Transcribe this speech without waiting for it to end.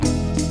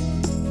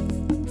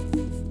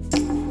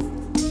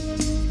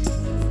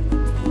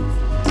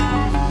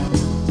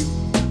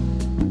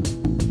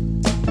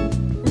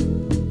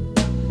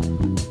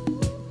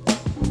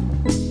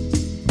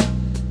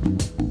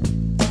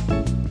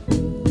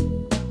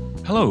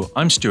Hello,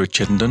 I'm Stuart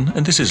Chittenden,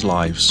 and this is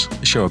Lives,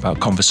 a show about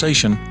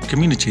conversation,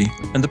 community,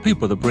 and the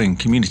people that bring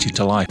community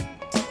to life.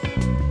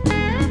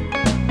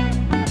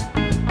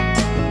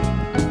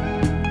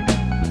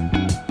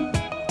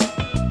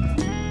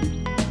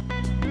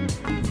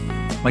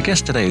 My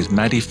guest today is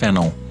Maddie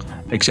Fennell,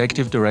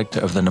 Executive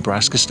Director of the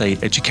Nebraska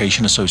State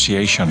Education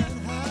Association.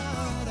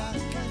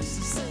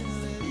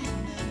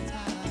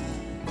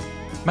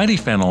 Maddie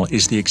Fennell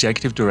is the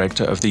Executive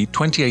Director of the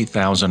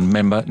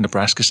 28,000-member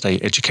Nebraska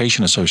State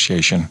Education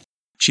Association.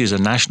 She is a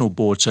National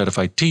Board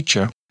Certified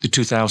Teacher, the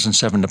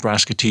 2007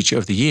 Nebraska Teacher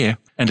of the Year,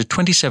 and a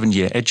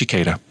 27-year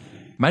educator.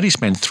 Maddie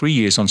spent 3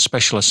 years on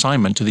special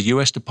assignment to the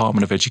U.S.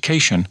 Department of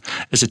Education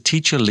as a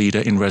teacher leader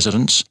in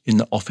residence in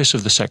the Office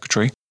of the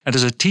Secretary and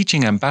as a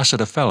Teaching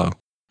Ambassador Fellow.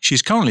 She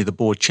is currently the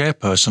Board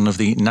Chairperson of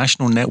the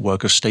National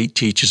Network of State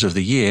Teachers of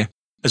the Year,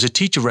 as a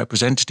teacher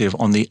representative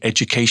on the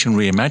Education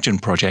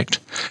Reimagined project,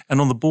 and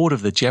on the board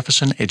of the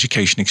Jefferson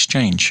Education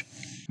Exchange.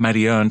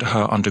 Maddie earned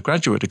her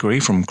undergraduate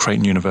degree from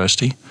Creighton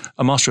University,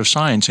 a Master of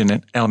Science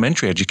in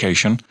Elementary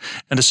Education,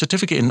 and a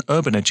certificate in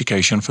Urban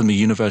Education from the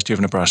University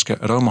of Nebraska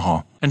at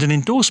Omaha, and an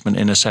endorsement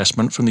in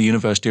assessment from the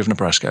University of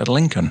Nebraska at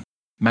Lincoln.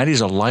 Maddie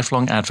is a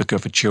lifelong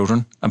advocate for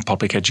children and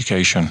public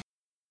education.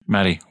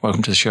 Maddie,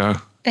 welcome to the show.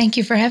 Thank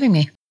you for having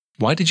me.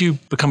 Why did you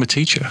become a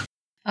teacher?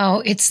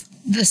 Oh, it's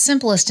the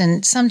simplest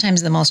and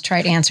sometimes the most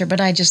trite answer, but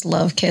I just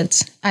love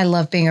kids. I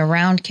love being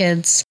around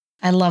kids.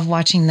 I love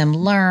watching them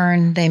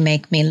learn. They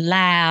make me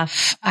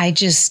laugh.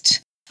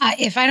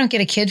 If I don't get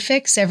a kid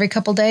fix every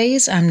couple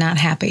days, I'm not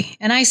happy.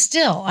 And I've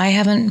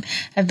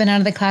been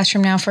out of the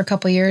classroom now for a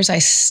couple years. I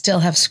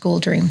still have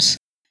school dreams.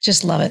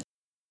 Just love it.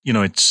 You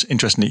know, it's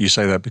interesting that you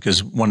say that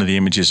because one of the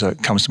images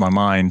that comes to my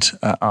mind,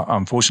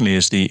 unfortunately,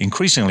 is the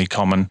increasingly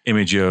common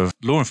image of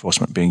law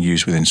enforcement being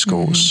used within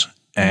schools. Mm-hmm.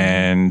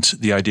 And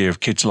the idea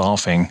of kids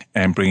laughing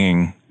and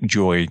bringing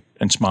joy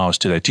and smiles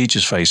to their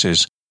teachers'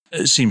 faces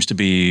seems to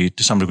be,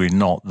 to some degree,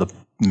 not the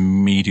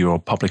media or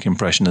public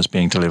impression that's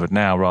being delivered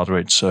now. Rather,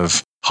 it's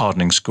of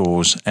hardening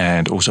schools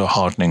and also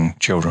hardening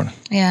children.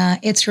 Yeah,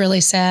 it's really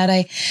sad.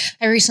 I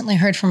recently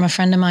heard from a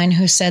friend of mine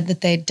who said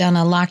that they'd done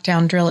a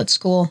lockdown drill at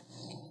school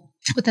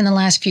within the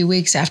last few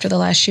weeks after the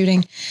last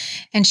shooting.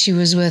 And she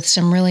was with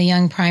some really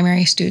young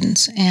primary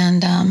students.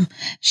 And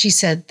she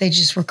said they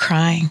just were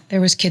crying.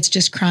 There was kids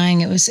just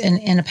crying. It was,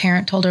 and a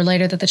parent told her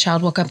later that the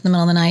child woke up in the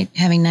middle of the night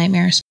having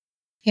nightmares.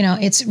 You know,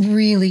 it's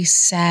really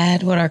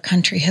sad what our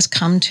country has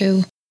come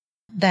to,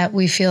 that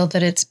we feel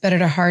that it's better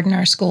to harden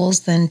our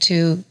schools than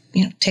to,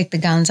 take the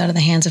guns out of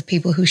the hands of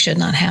people who should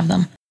not have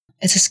them.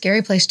 It's a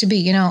scary place to be.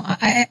 You know,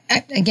 I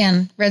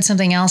again read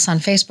something else on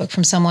Facebook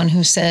from someone who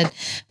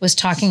was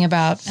talking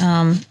about,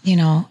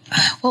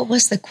 what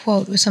was the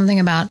quote? It was something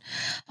about,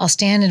 I'll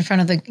stand in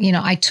front of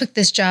I took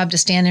this job to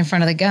stand in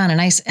front of the gun. And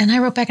I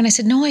wrote back and I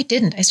said, no, I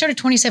didn't. I started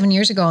 27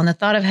 years ago, and the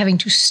thought of having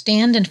to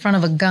stand in front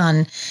of a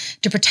gun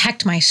to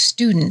protect my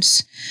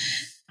students,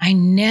 I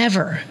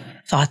never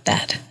thought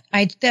that.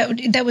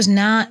 That was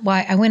not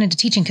why I went into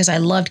teaching, because I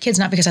loved kids,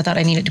 not because I thought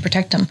I needed to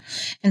protect them.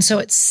 And so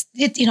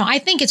I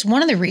think it's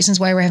one of the reasons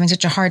why we're having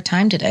such a hard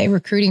time today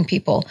recruiting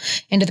people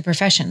into the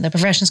profession. The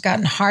profession's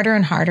gotten harder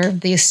and harder.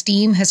 The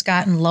esteem has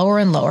gotten lower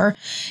and lower.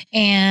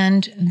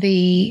 And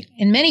in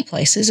many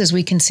places, as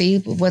we can see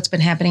what's been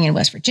happening in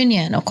West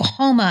Virginia and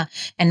Oklahoma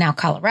and now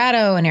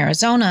Colorado and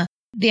Arizona,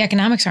 the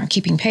economics aren't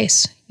keeping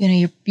pace.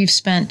 You've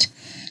spent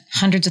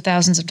hundreds of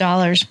thousands of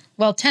dollars,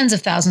 well, tens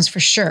of thousands for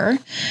sure,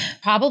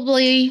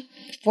 probably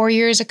 4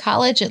 years of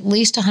college, at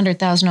least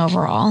 $100,000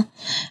 overall.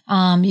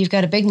 You've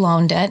got a big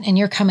loan debt, and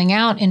you're coming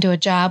out into a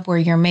job where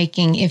you're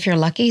making, if you're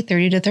lucky,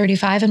 30 to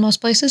 35 in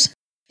most places.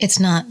 It's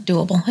not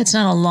doable. It's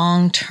not a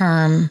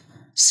long-term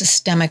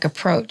systemic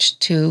approach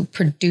to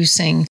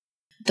producing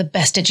the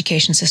best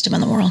education system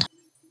in the world.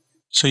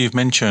 So you've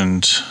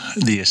mentioned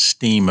the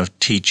esteem of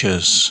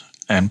teachers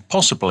and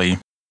possibly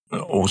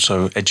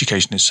also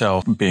education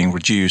itself being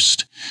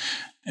reduced,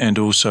 and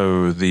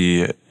also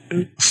the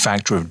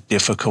factor of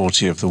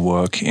difficulty of the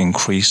work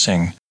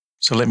increasing.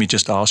 So let me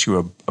just ask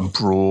you a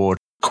broad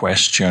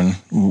question.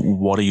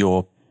 What are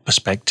your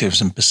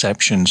perspectives and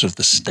perceptions of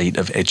the state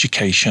of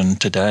education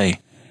today?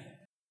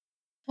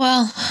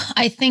 Well,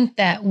 I think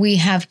that we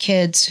have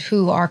kids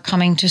who are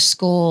coming to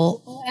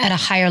school at a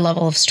higher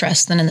level of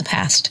stress than in the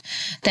past.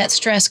 That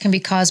stress can be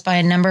caused by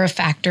a number of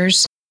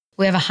factors.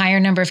 We have a higher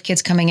number of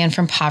kids coming in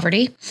from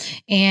poverty,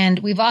 and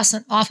we've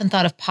often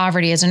thought of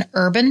poverty as an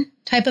urban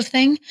type of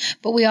thing,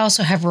 but we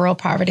also have rural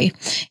poverty.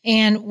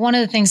 And one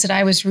of the things that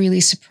I was really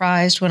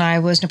surprised when I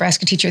was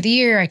Nebraska Teacher of the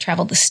Year, I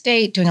traveled the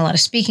state doing a lot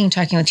of speaking,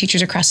 talking with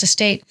teachers across the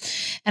state,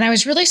 and I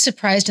was really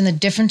surprised in the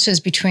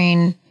differences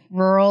between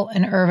rural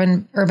and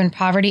urban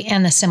poverty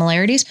and the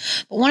similarities.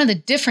 But one of the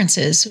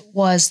differences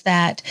was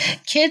that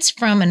kids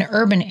from an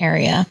urban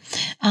area,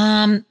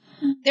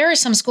 there are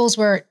some schools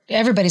where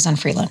everybody's on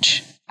free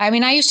lunch. I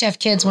mean, I used to have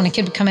kids, when a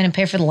kid would come in and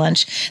pay for the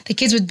lunch, the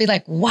kids would be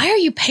like, why are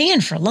you paying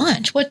for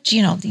lunch?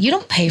 You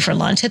don't pay for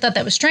lunch. I thought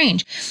that was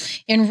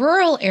strange. In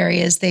rural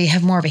areas, they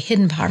have more of a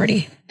hidden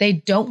poverty. They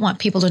don't want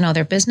people to know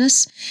their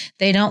business.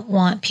 They don't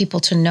want people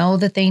to know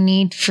that they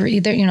need for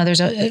either, there's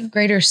a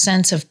greater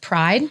sense of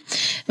pride,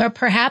 but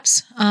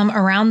perhaps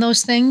around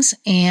those things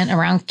and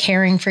around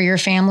caring for your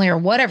family or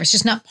whatever. It's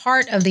just not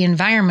part of the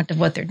environment of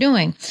what they're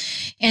doing.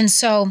 And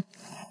so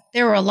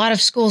there were a lot of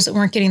schools that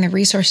weren't getting the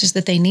resources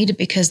that they needed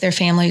because their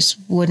families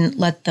wouldn't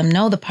let them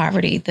know the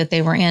poverty that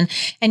they were in.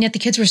 And yet the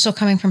kids were still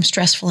coming from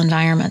stressful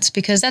environments,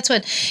 because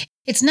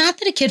it's not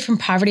that a kid from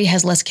poverty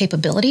has less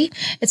capability.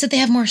 It's that they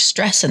have more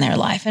stress in their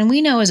life. And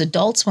we know as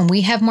adults, when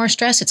we have more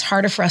stress, it's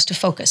harder for us to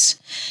focus.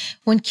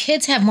 When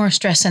kids have more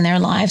stress in their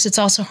lives, it's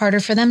also harder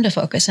for them to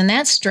focus. And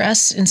that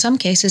stress, in some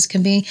cases,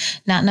 can be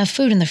not enough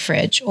food in the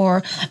fridge,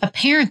 or a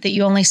parent that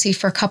you only see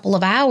for a couple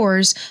of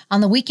hours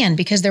on the weekend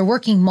because they're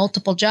working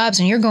multiple jobs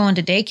and you're going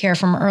to daycare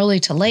from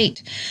early to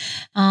late.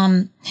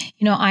 I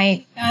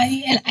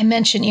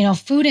mentioned,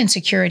 food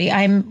insecurity.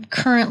 I'm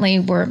currently,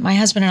 where my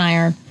husband and I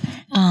are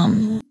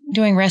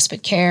doing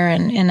respite care,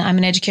 and I'm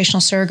an educational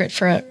surrogate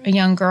for a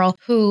young girl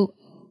who,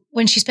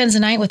 when she spends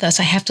the night with us,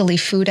 I have to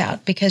leave food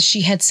out because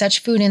she had such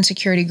food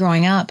insecurity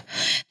growing up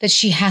that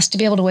she has to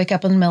be able to wake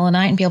up in the middle of the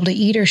night and be able to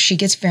eat, or she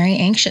gets very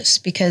anxious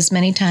because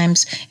many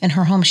times in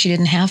her home she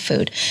didn't have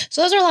food.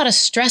 So those are a lot of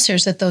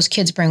stressors that those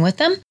kids bring with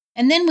them.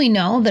 And then we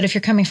know that if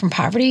you're coming from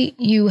poverty,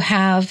 you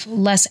have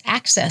less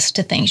access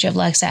to things. You have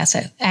less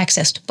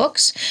access to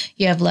books.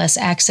 You have less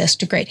access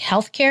to great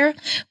health care.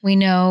 We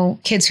know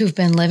kids who've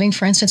been living,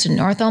 for instance, in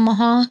North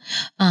Omaha,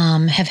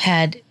 have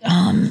had,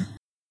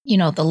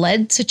 the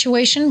lead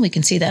situation. We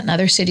can see that in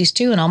other cities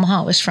too. In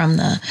Omaha, it was from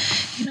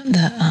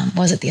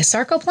was it the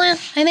Asarco plant,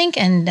 I think,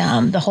 and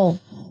the whole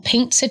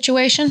paint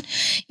situation.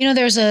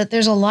 There's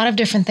a lot of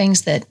different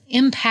things that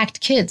impact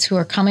kids who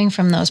are coming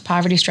from those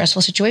poverty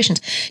stressful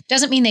situations.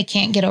 Doesn't mean they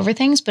can't get over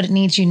things, but it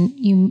needs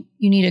you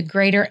need a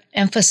greater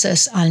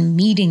emphasis on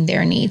meeting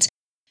their needs.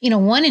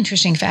 One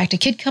interesting fact, a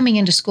kid coming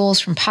into schools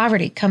from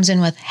poverty comes in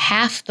with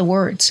half the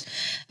words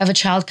of a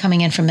child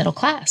coming in from middle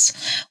class.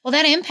 Well,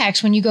 that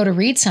impacts when you go to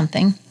read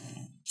something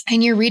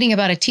and you're reading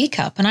about a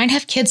teacup. And I'd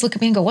have kids look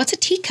at me and go, what's a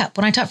teacup?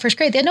 When I taught first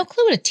grade, they had no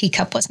clue what a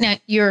teacup was. Now,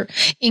 you're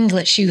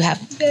English, you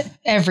have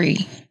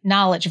every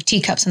knowledge of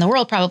teacups in the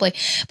world probably,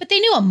 but they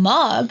knew a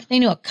mug, they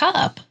knew a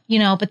cup,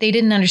 but they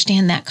didn't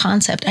understand that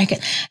concept.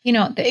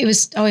 It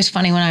was always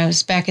funny when I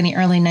was back in the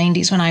early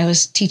 90s when I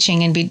was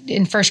teaching and be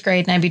in first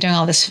grade, and I'd be doing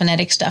all this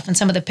phonetic stuff, and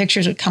some of the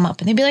pictures would come up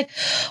and they'd be like,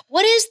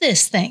 what is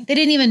this thing? They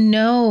didn't even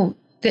know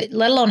that,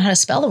 let alone how to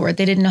spell the word.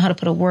 They didn't know how to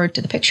put a word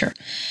to the picture.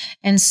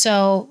 And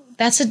so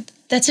that's a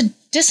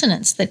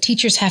dissonance that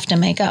teachers have to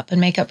make up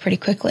pretty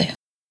quickly.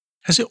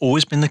 Has it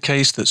always been the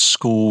case that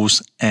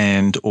schools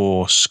and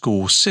or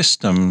school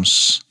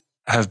systems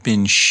have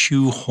been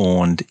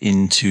shoehorned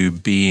into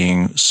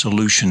being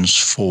solutions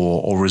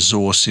for or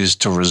resources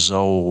to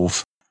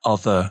resolve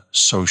other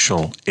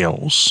social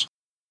ills?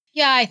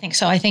 Yeah, I think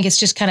so. I think it's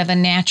just kind of a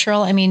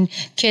natural. I mean,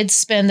 kids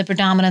spend the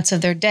predominance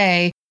of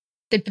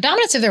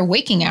their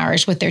waking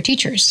hours with their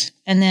teachers,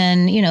 and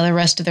then, the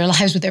rest of their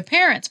lives with their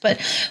parents. But,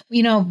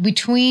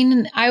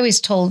 I always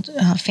told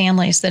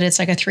families that it's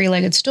like a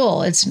three-legged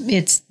stool.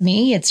 It's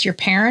me, it's your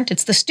parent,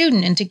 it's the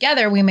student, and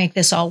together we make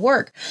this all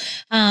work.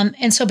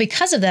 And so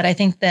because of that, I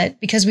think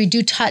that because we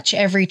do touch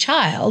every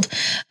child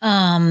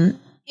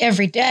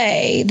every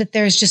day, that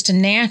there's just a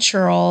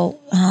natural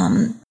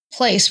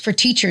place for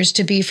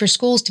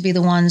schools to be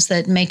the ones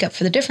that make up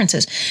for the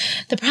differences.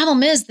 The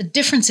problem is the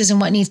differences in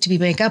what needs to be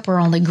made up are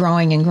only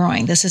growing and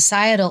growing. The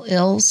societal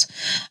ills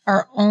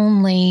are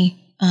only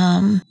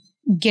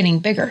getting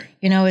bigger.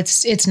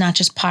 It's not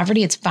just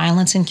poverty, it's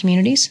violence in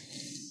communities.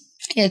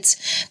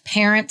 It's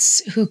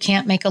parents who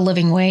can't make a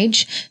living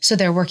wage, so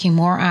they're working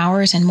more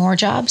hours and more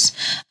jobs.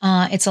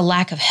 It's a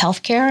lack of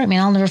health care. I mean,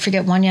 I'll never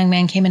forget one young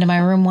man came into my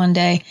room one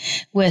day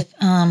with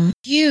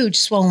huge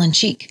swollen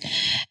cheek.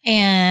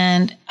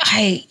 And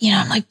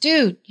I'm like,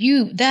 dude,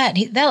 that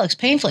looks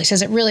painful. He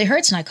says, it really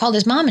hurts. And I called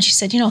his mom and she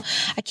said,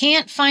 I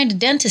can't find a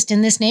dentist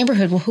in this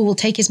neighborhood who will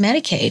take his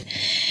Medicaid.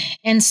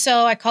 And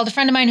so I called a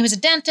friend of mine who was a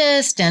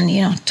dentist and,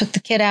 took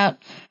the kid out.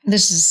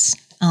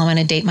 I'm going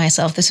to date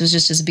myself. This was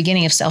just as the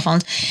beginning of cell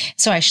phones.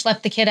 So I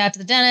schlepped the kid out to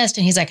the dentist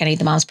and he's like, I need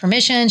the mom's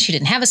permission. She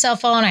didn't have a cell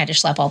phone. I had to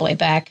schlep all the way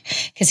back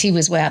because he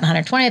was way out in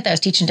 120th. I was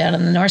teaching down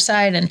on the north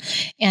side. And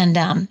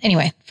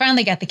anyway,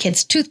 finally got the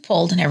kid's tooth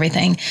pulled and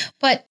everything.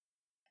 But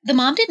the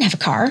mom didn't have a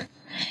car.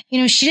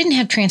 She didn't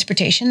have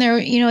transportation there.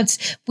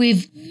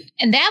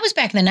 And that was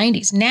back in the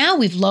 90s. Now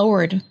we've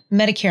lowered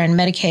Medicare and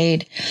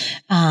Medicaid,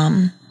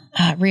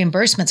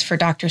 reimbursements for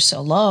doctors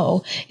so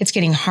low, it's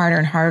getting harder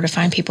and harder to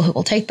find people who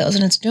will take those.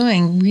 And it's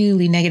doing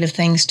really negative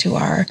things to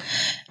our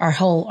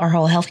whole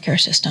healthcare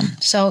system.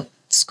 So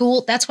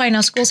that's why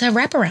now schools have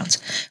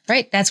wraparounds,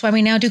 right? That's why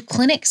we now do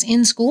clinics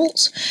in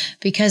schools,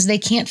 because they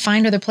can't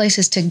find other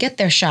places to get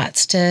their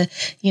shots, to,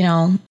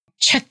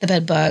 check the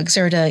bed bugs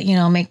or to,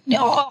 make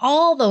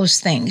all those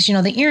things,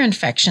 the ear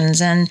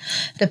infections and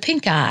the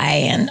pink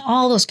eye and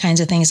all those kinds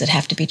of things that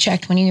have to be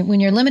checked. When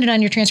you're limited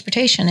on your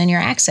transportation and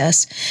your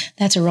access,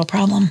 that's a real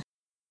problem.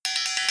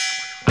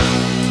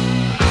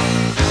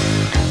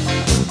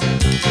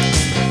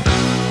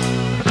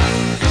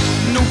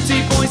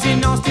 Naughty boys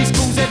in nasty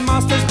schools,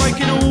 headmasters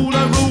breaking all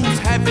the rules,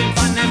 having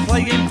fun and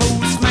playing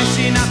fools,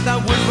 smashing up the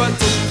woodwork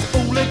tools.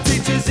 All the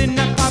teachers in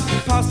the pub,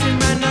 passing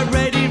round a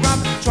ready rub,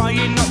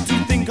 trying not to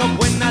think of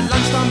when the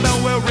lunchtime bell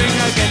will ring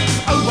again.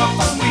 Oh, what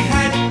fun we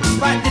had,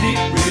 but did it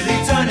really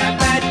turn out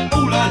bad?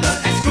 All I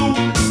learnt at school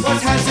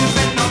was how to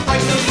bend, not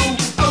break the rule.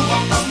 Oh,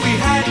 what fun we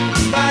had,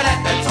 but at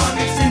the time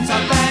it seemed so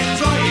bad,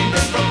 trying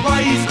different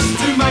ways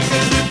to make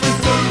a difference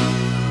to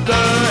the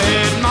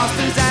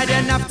headmasters had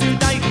enough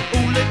today.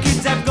 All the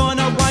kids have gone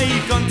away,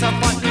 gone to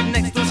fight with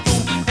next to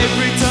school.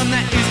 Every term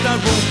that is the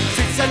rule,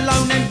 sits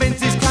alone and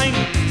bends his cane.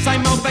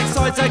 Same old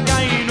backsides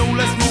again, all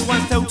the small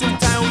ones tell two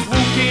tales,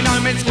 walking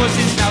home and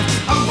squashing snails.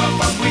 Oh, what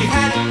fun we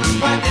had,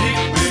 but did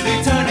it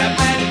really turn out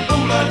bad?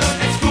 All I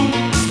learnt at school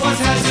was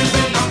how to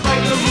bend, not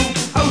break the rule.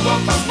 Oh, what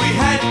fun we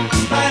had,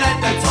 but at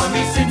the time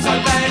it seemed so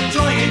bad,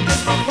 trying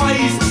different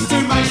ways to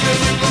make a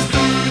difference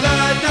through the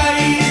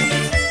days.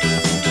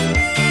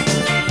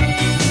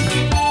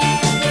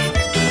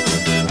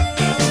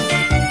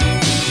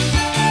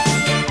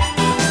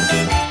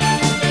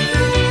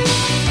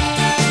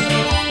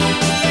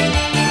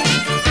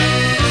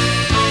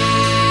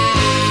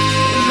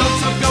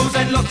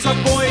 Lots of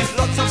boys,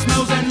 lots of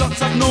smells and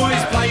lots of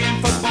noise,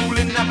 playing football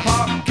in the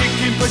park,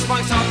 kicking push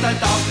bikes after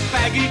dark,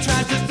 baggy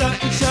trousers,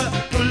 dirty shirt,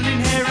 pulling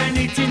hair and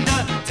eating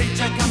dirt.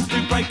 Teacher comes to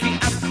break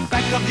it up,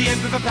 back of the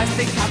end with a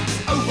plastic cup.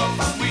 Oh, what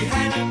fun we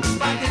had,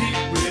 but did it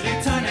really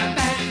turn out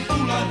bad?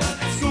 All I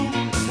learnt at school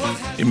was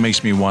how... It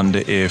makes me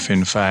wonder if,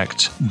 in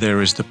fact,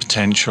 there is the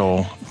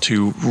potential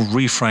to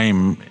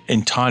reframe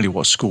entirely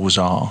what schools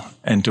are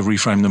and to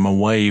reframe them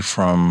away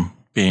from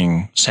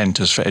being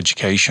centers for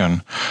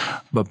education,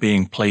 but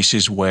being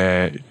places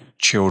where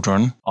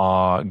children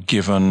are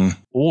given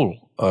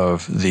all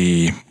of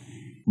the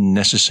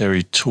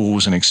necessary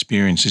tools and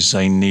experiences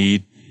they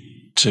need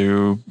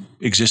to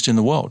exist in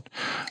the world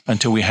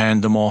until we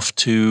hand them off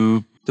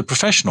to the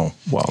professional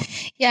world.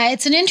 Yeah,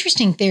 it's an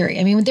interesting theory.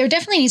 I mean, there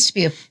definitely needs to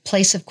be a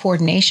place of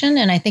coordination,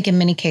 and I think in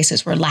many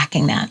cases we're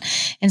lacking that.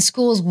 And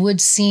schools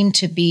would seem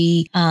to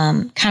be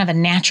kind of a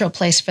natural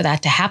place for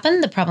that to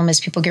happen. The problem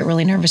is people get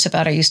really nervous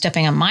about, are you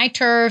stepping on my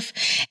turf?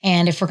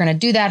 And if we're going to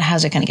do that,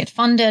 how's it going to get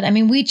funded? I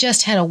mean, we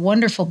just had a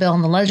wonderful bill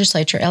in the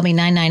legislature, LB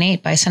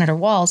 998 by Senator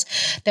Walz,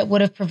 that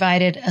would have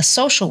provided a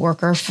social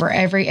worker for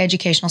every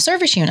educational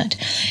service unit.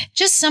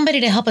 Just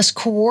somebody to help us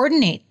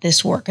coordinate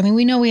this work. I mean,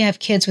 we know we have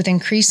kids with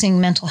increasing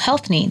mental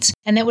health needs,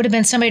 and that would have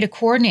been somebody to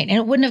coordinate. And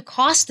it wouldn't have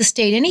cost the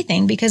state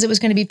anything because it was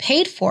going to be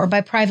paid for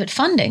by private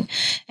funding.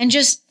 And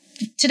just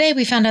today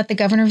we found out the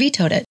governor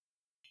vetoed it.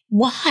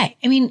 Why?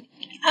 I mean,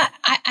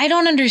 I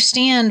don't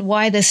understand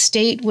why the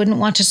state wouldn't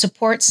want to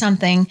support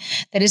something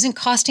that isn't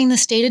costing the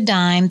state a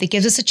dime, that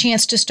gives us a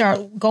chance to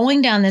start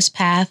going down this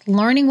path,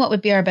 learning what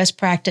would be our best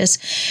practice.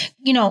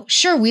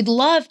 Sure, we'd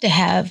love to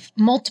have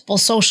multiple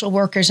social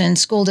workers in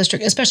school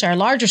districts, especially our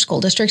larger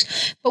school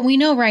districts, but we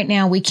know right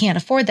now we can't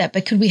afford that.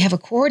 But could we have a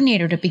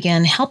coordinator to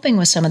begin helping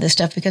with some of this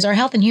stuff? Because our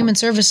health and human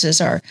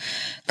services are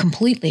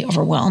completely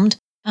overwhelmed.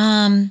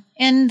 And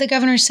the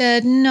governor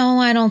said, no,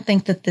 I don't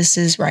think that this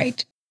is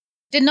right.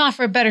 Didn't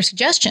offer a better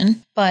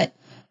suggestion, but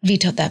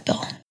vetoed that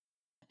bill.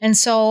 And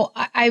so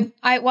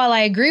while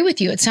I agree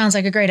with you, it sounds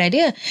like a great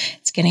idea.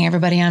 It's getting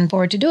everybody on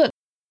board to do it.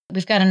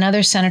 We've got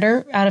another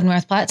senator out of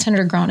North Platte,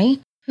 Senator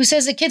Groney, who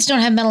says that kids don't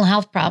have mental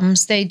health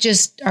problems. They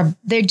just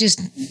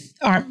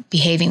aren't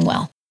behaving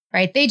well,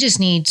 right? They just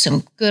need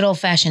some good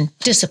old-fashioned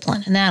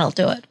discipline, and that'll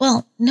do it.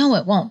 Well, no,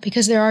 it won't,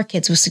 because there are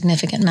kids with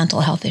significant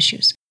mental health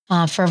issues.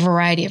 For a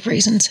variety of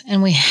reasons.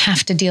 And we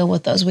have to deal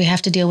with those. We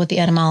have to deal with the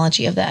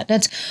etymology of that.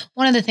 That's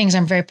one of the things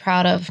I'm very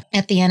proud of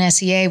at the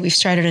NSEA. We've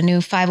started a new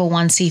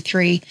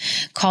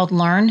 501c3 called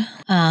LEARN,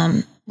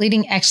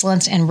 Leading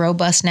Excellence and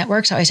Robust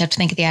Networks. I always have to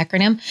think of the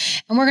acronym.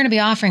 And we're going to be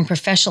offering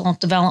professional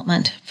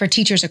development for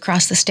teachers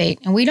across the state.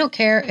 And we don't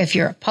care if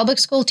you're a public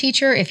school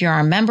teacher, if you're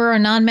a member or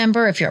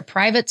non-member, if you're a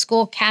private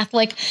school,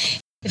 Catholic,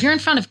 if you're in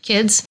front of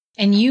kids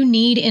and you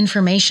need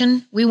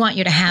information, we want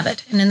you to have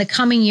it. And in the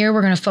coming year,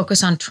 we're going to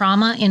focus on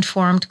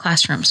trauma-informed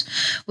classrooms,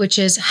 which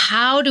is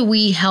how do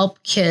we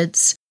help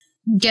kids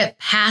get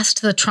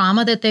past the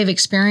trauma that they've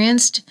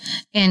experienced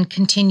and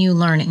continue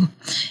learning.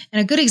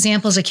 And a good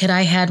example is a kid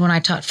I had when I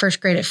taught first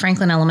grade at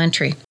Franklin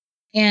Elementary.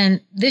 And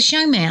this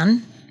young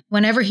man,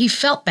 whenever he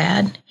felt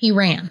bad, he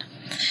ran.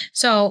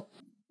 So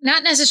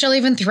not necessarily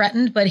even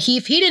threatened, but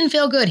if he didn't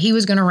feel good, he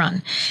was going to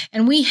run.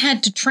 And we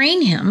had to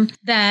train him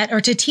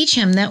to teach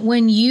him that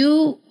when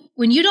you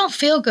don't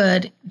feel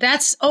good,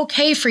 that's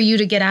okay for you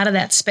to get out of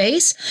that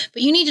space,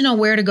 but you need to know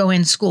where to go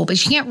in school.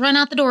 But you can't run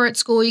out the door at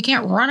school. You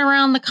can't run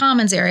around the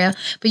commons area,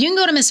 but you can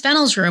go to Miss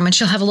Fennell's room and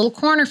she'll have a little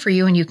corner for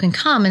you and you can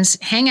come and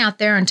hang out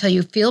there until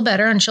you feel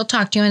better and she'll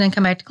talk to you and then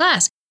come back to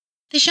class.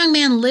 This young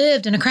man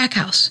lived in a crack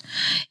house.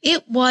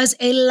 It was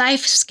a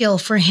life skill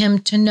for him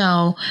to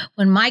know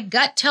when my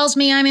gut tells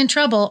me I'm in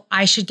trouble,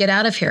 I should get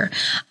out of here.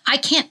 I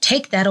can't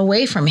take that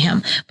away from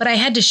him, but I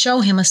had to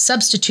show him a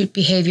substitute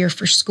behavior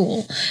for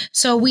school.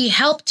 So we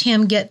helped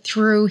him get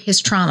through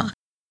his trauma.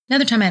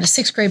 Another time I had a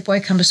 6th grade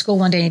boy come to school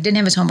one day and he didn't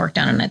have his homework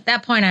done. And at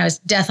that point I was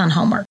death on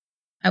homework.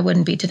 I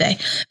wouldn't be today,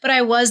 but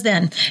I was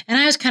then. And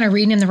I was kind of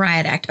reading him the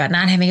riot act about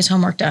not having his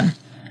homework done.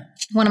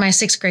 One of my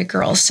 6th grade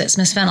girls says,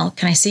 Miss Fennell,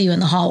 can I see you in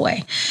the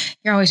hallway?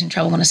 You're always in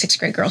trouble when a 6th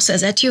grade girl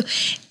says that to you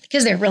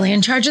because they're really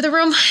in charge of the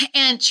room.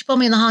 And she pulled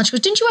me in the hall and she goes,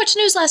 didn't you watch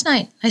the news last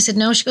night? I said,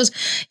 no. She goes,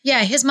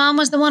 yeah, his mom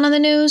was the one on the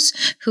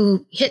news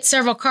who hit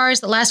several cars.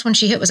 The last one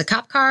she hit was a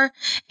cop car.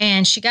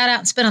 And she got out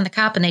and spit on the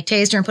cop and they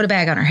tased her and put a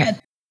bag on her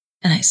head.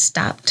 And I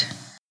stopped.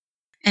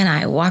 And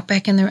I walked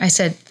back in I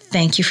said,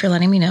 thank you for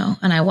letting me know.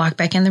 And I walked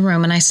back in the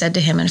room and I said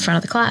to him in front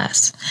of the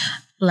class,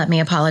 let me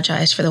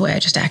apologize for the way I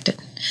just acted.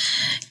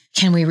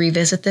 Can we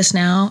revisit this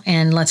now?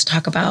 And let's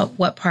talk about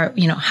what part,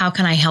 how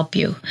can I help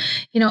you?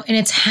 And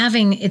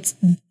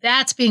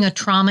that's being a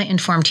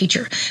trauma-informed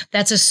teacher.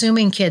 That's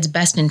assuming kids'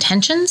 best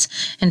intentions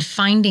and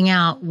finding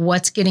out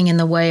what's getting in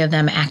the way of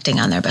them acting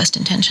on their best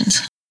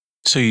intentions.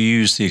 So you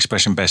use the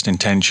expression best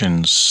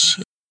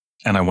intentions,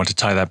 and I want to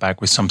tie that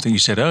back with something you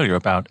said earlier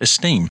about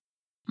esteem.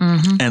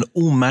 Mm-hmm. And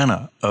all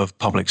manner of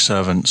public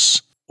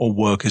servants or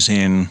workers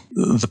in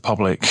the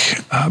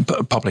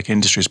public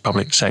industries,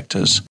 public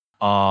sectors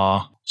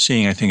are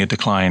seeing, I think, a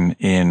decline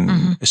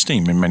in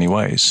esteem in many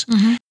ways.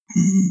 Mm-hmm.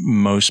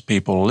 Most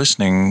people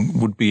listening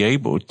would be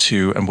able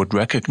to and would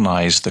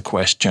recognize the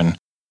question,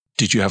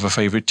 did you have a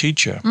favorite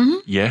teacher? Mm-hmm.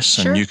 Yes,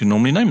 sure. And you can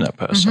normally name that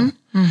person.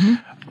 Mm-hmm. Mm-hmm.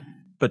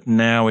 But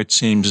now it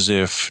seems as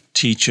if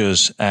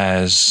teachers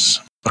as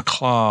a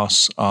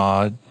class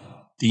are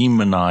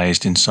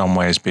demonized in some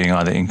ways, being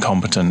either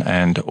incompetent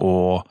and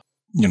or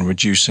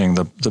reducing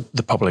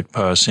the public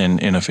purse in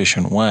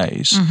inefficient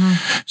ways.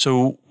 Mm-hmm.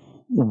 So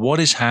what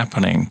is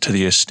happening to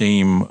the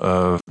esteem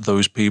of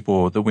those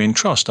people that we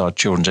entrust our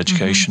children's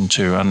education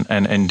to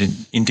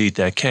and indeed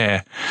their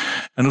care?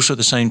 And also at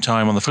the same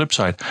time, on the flip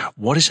side,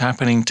 what is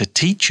happening to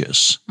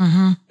teachers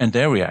and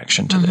their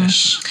reaction to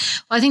this?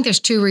 Well, I think there's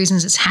 2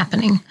 reasons it's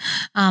happening.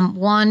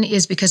 One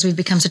is because we've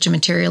become such a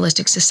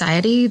materialistic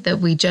society that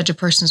we judge a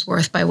person's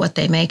worth by what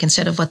they make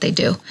instead of what they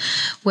do,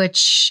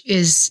 which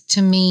is,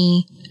 to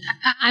me,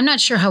 I'm not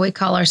sure how we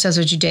call ourselves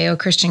a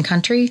Judeo-Christian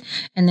country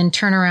and then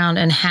turn around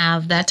and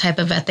have that type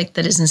of ethic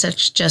that is in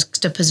such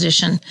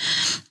juxtaposition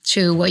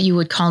to what you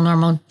would call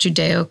normal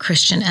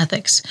Judeo-Christian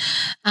ethics.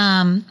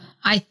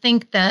 I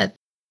think that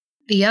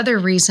the other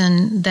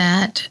reason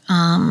that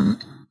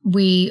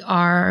we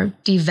are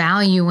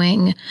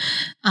devaluing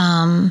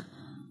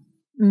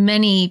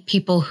many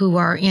people who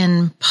are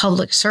in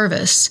public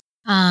service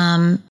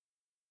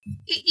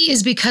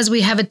is because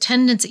we have a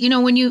tendency,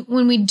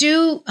 when we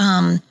do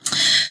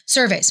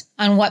surveys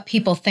on what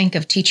people think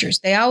of teachers,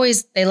 they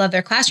love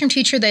their classroom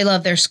teacher, they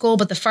love their school,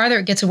 but the farther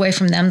it gets away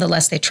from them, the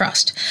less they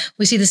trust.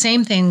 We see the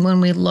same thing when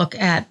we look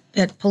at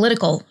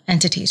political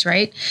entities,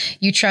 right?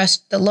 You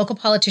trust the local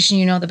politician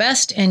you know the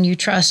best, and you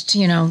trust,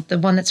 the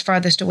one that's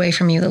farthest away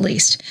from you the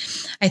least.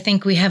 I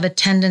think we have a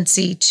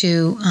tendency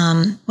to,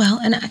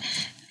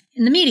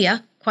 in the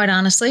media, quite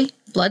honestly,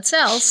 blood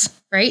sells,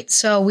 right?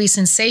 So we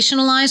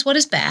sensationalize what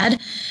is bad,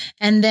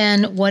 and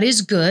then what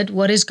is good,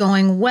 what is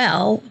going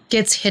well,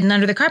 gets hidden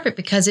under the carpet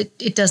because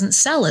it doesn't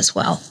sell as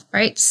well,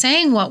 right?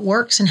 Saying what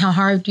works and how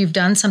hard you've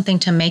done something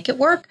to make it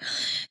work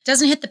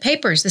doesn't hit the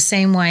papers the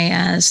same way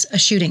as a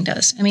shooting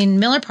does. I mean,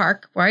 Miller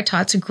Park, where I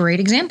taught, is a great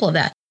example of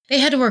that. They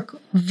had to work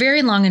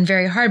very long and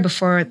very hard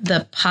before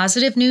the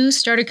positive news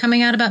started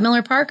coming out about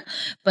Miller Park.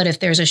 But if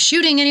there's a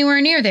shooting anywhere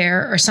near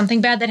there or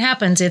something bad that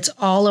happens, it's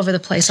all over the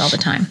place all the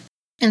time.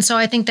 And so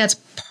I think that's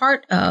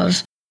part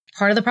of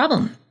the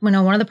problem. One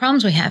of the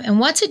problems we have. And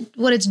what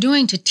it's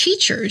doing to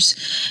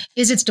teachers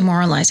is it's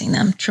demoralizing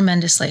them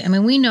tremendously. I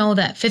mean, we know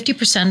that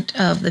 50%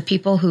 of the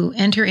people who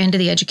enter into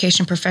the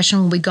education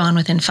profession will be gone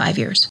within 5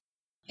 years.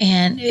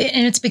 And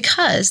it's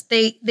because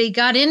they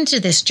got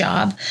into this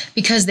job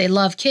because they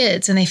love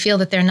kids and they feel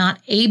that they're not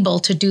able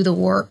to do the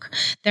work.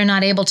 They're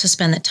not able to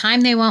spend the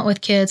time they want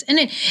with kids. And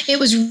it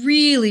was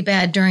really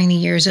bad during the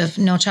years of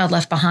No Child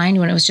Left Behind,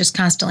 when it was just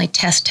constantly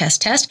test,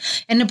 test, test.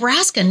 And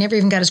Nebraska never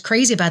even got as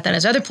crazy about that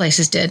as other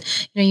places did.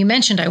 You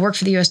mentioned I worked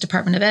for the U.S.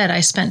 Department of Ed.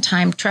 I spent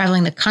time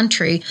traveling the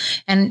country.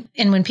 And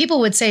when people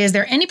would say, is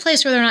there any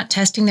place where they're not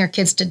testing their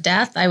kids to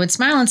death? I would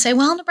smile and say,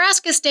 well,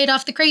 Nebraska stayed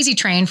off the crazy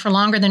train for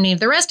longer than any of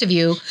the rest of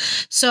you.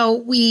 So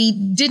we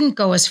didn't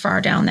go as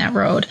far down that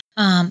road.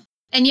 And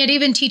yet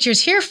even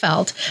teachers here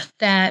felt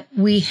that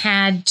we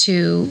had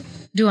to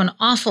do an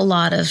awful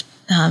lot of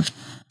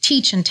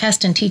teach and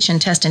test and teach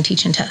and test and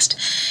teach and test.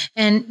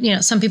 And,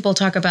 some people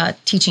talk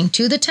about teaching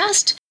to the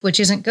test, which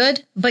isn't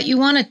good, but you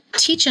want to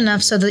teach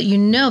enough so that you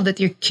know that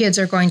your kids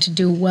are going to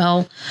do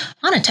well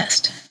on a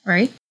test,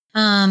 right?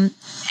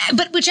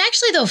 But which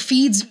actually, though,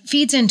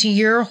 feeds into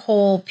your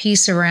whole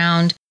piece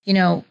around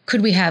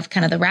Could we have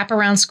kind of the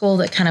wraparound school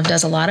that kind of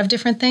does a lot of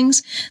different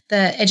things?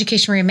 The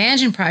Education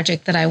Reimagined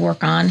project that I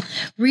work on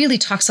really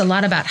talks a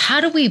lot about how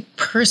do we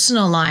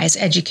personalize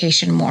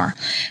education more?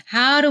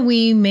 How do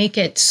we make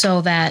it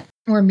so that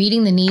we're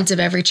meeting the needs of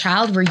every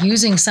child? We're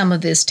using some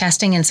of this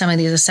testing and some of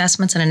these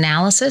assessments and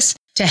analysis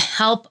to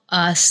help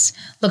us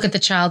look at the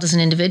child as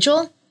an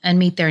individual and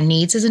meet their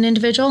needs as an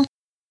individual.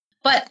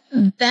 But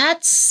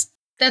that's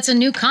a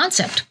new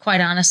concept,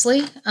 quite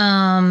honestly.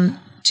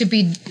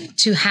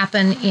 To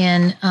happen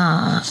in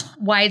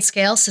wide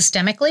scale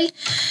systemically.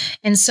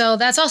 And so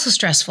that's also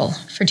stressful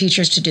for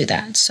teachers to do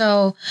that.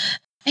 So,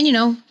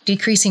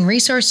 decreasing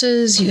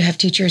resources. You have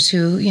teachers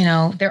who,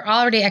 they're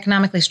already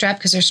economically strapped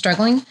because they're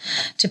struggling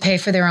to pay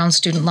for their own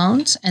student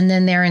loans. And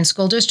then they're in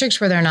school districts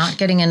where they're not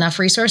getting enough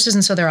resources.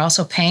 And so they're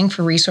also paying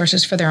for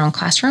resources for their own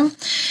classroom.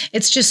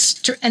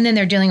 And then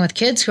they're dealing with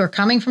kids who are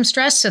coming from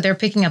stress. So they're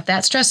picking up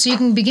that stress. So you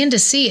can begin to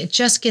see it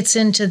just gets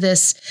into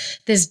this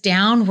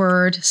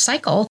downward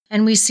cycle.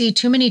 And we see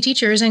too many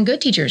teachers and good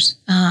teachers.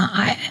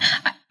 I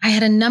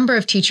had a number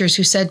of teachers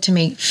who said to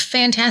me,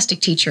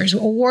 fantastic teachers,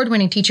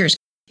 award-winning teachers,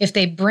 if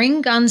they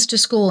bring guns to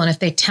school and if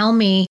they tell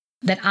me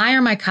that I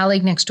or my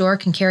colleague next door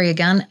can carry a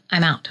gun,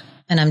 I'm out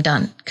and I'm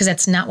done, because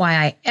that's not why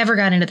I ever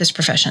got into this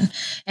profession.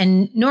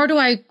 And nor do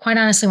I quite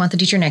honestly want the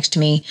teacher next to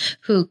me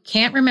who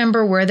can't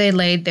remember where they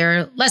laid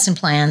their lesson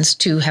plans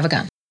to have a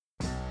gun.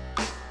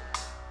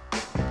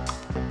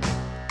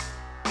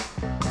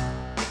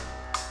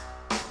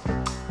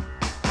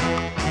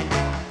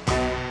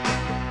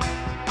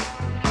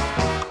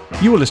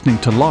 You are listening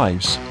to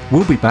Lives.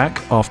 We'll be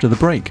back after the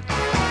break.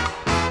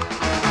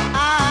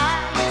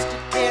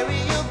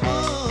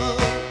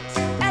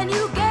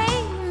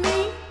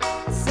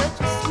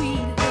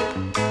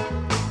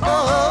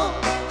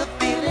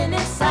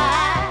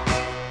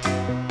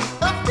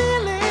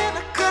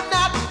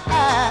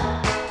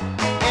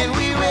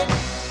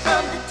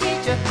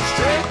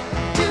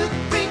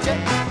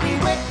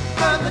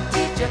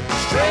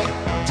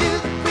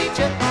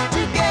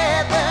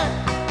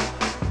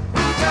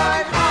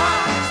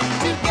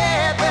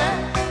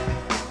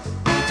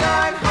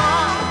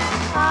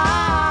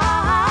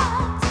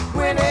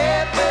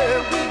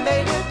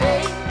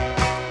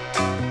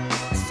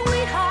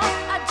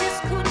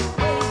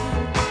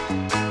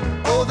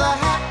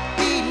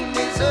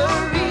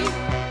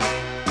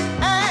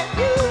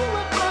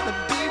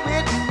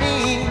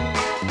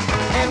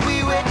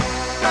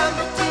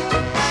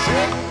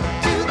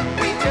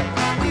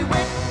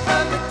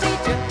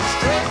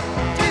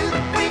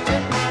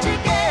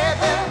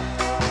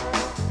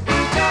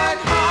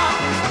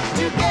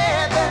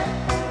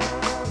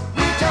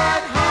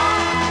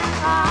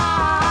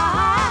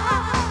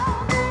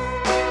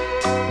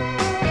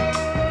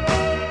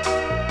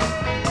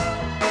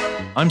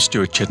 I'm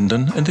Stuart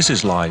Chittenden, and this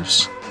is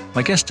Lives.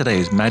 My guest today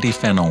is Maddie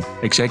Fennell,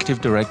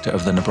 Executive Director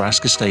of the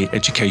Nebraska State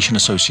Education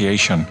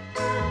Association.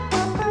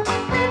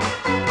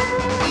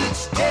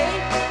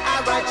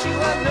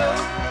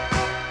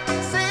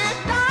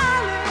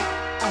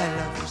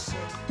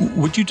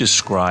 Would you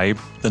describe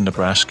the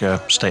Nebraska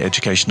State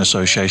Education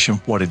Association,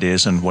 what it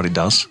is and what it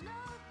does?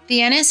 The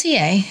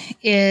NSEA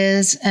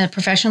is a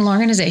professional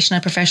organization,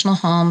 a professional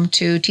home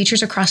to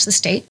teachers across the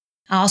state.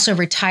 Also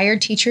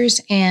retired teachers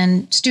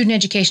and Student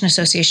Education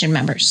Association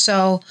members.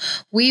 So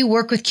we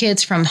work with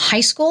kids from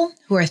high school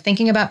who are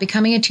thinking about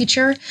becoming a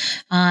teacher.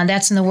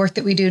 That's in the work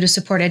that we do to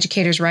support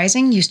Educators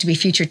Rising. Used to be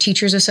Future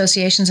Teachers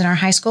Associations in our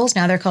high schools.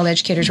 Now they're called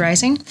Educators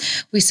Rising.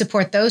 We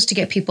support those to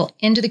get people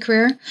into the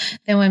career.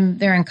 Then when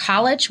they're in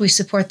college, we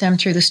support them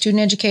through the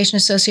Student Education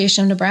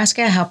Association of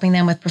Nebraska, helping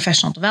them with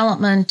professional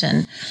development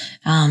and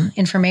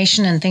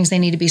information and things they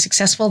need to be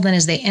successful. Then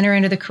as they enter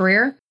into the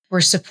career, we're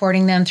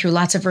supporting them through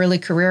lots of early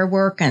career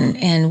work,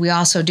 and we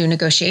also do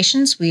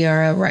negotiations. We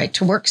are a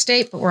right-to-work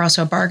state, but we're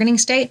also a bargaining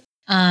state.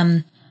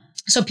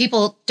 So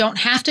people don't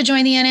have to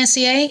join the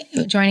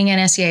NSEA. Joining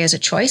NSEA is a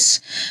choice,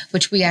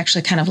 which we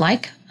actually kind of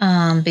like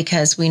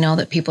because we know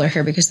that people are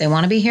here because they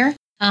want to be here.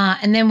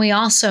 And then we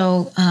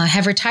also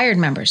have retired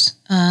members,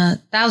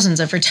 thousands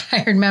of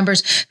retired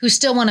members who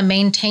still want to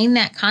maintain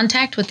that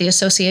contact with the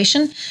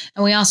association.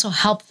 And we also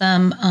help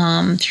them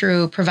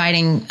through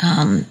providing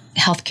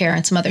healthcare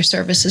and some other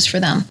services for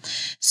them.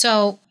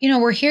 So,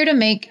 we're here to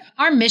make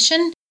our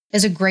mission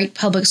is a great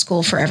public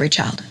school for every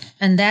child.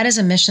 And that is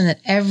a mission that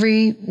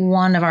every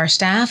one of our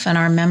staff and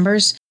our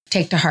members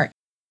take to heart.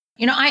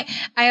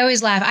 I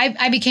always laugh.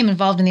 I became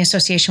involved in the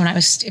association when I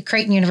was at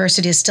Creighton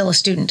University as still a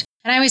student.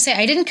 And I always say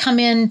I didn't come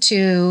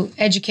into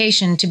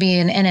education to be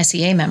an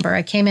NSEA member.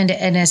 I came into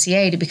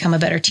NSEA to become a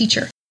better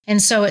teacher. And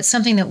so it's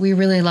something that we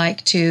really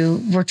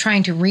we're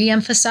trying to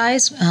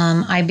re-emphasize.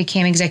 I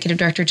became executive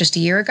director just a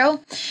year ago.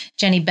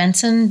 Jenny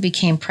Benson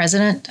became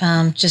president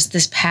just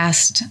this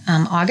past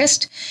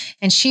August.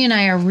 And she and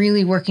I are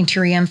really working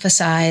to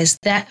re-emphasize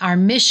that our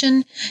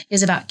mission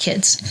is about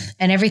kids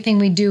and everything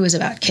we do is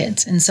about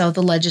kids. And so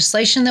the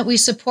legislation that we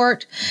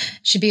support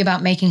should be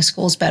about making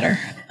schools better.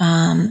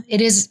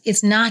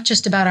 It's not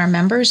just about our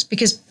members,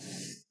 because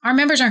Our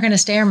members aren't going to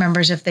stay our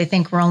members if they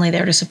think we're only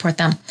there to support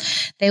them.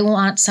 They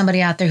want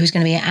somebody out there who's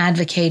going to be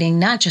advocating,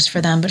 not just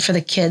for them, but for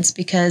the kids,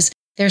 because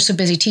they're so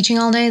busy teaching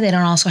all day, they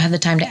don't also have the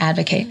time to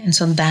advocate. And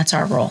so that's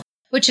our role,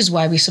 which is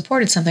why we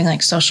supported something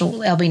like Social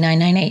LB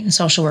 998 and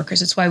social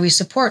workers. It's why we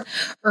support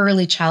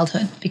early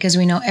childhood, because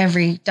we know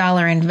every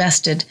dollar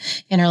invested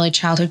in early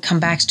childhood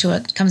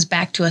comes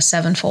back to us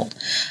sevenfold.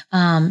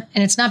 And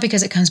it's not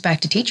because it comes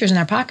back to teachers in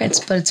their pockets,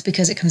 but it's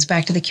because it comes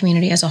back to the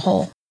community as a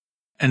whole.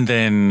 And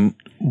then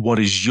what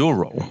is your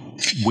role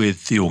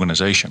with the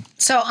organization?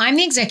 So I'm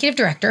the executive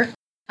director.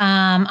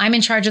 I'm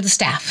in charge of the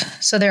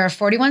staff. So there are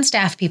 41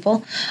 staff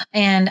people,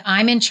 and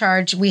I'm in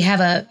charge. We have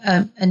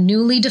a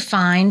newly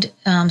defined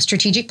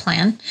strategic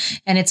plan,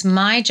 and it's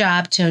my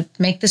job to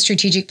make the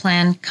strategic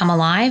plan come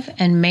alive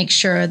and make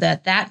sure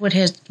that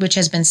which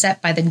has been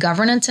set by the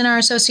governance in our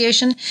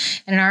association.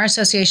 And in our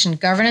association,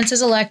 governance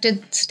is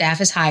elected,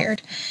 staff is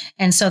hired.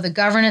 And so the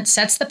governance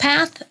sets the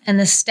path, and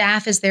the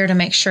staff is there to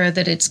make sure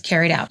that it's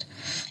carried out.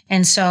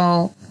 And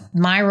so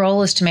my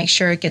role is to make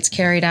sure it gets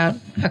carried out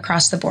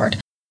across the board.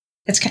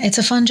 It's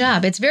a fun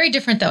job. It's very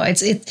different though.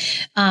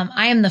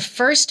 I am the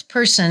first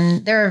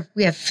person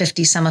we have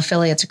 50 some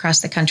affiliates across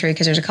the country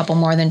because there's a couple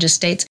more than just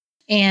states.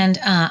 And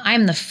I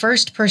am the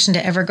first person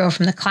to ever go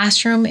from the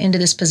classroom into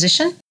this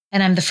position.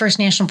 And I'm the first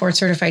national board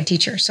certified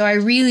teacher. So I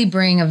really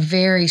bring a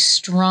very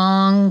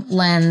strong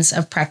lens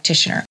of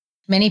practitioner.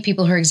 Many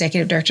people who are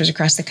executive directors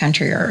across the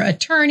country are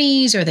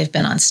attorneys, or they've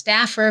been on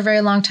staff for a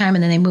very long time,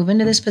 and then they move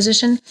into this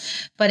position.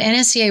 But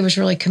NSCA was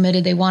really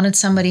committed. They wanted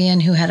somebody in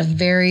who had a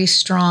very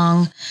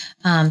strong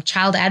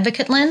child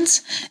advocate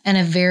lens and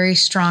a very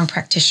strong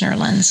practitioner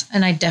lens.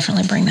 And I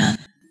definitely bring that.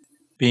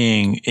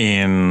 Being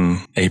in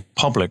a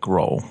public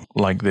role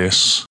like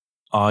this,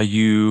 are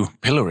you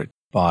pilloried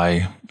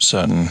by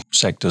certain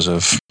sectors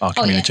of our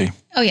community?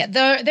 Oh, yeah.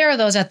 There are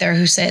those out there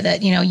who say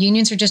that,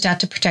 unions are just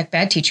out to protect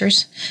bad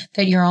teachers,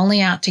 that you're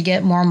only out to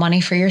get more money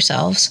for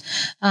yourselves.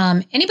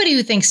 Anybody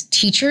who thinks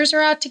teachers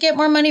are out to get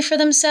more money for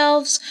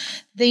themselves,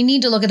 they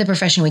need to look at the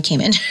profession we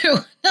came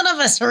into. None of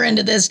us are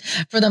into this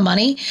for the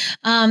money.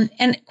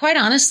 And quite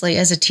honestly,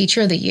 as a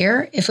teacher of the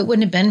year, if it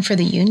wouldn't have been for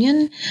the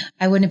union,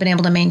 I wouldn't have been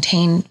able to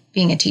maintain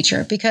being a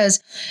teacher,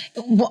 because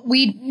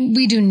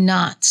we do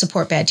not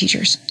support bad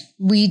teachers.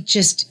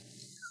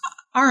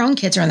 Our own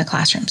kids are in the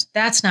classrooms.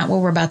 That's not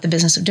what we're about the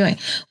business of doing.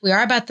 We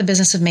are about the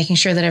business of making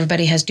sure that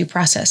everybody has due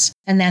process.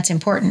 And that's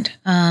important.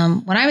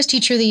 When I was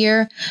teacher of the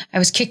year, I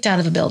was kicked out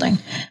of a building.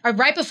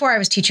 Right before I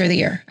was teacher of the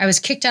year, I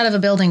was kicked out of a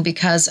building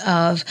because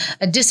of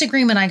a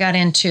disagreement I got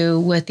into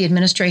with the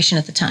administration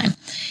at the time.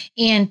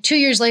 And 2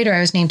 years later, I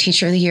was named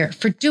teacher of the year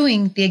for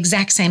doing the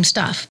exact same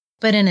stuff,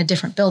 but in a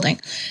different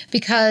building,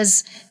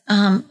 because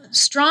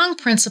strong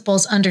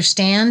principals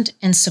understand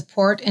and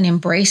support and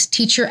embrace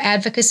teacher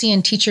advocacy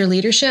and teacher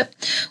leadership.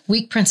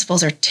 Weak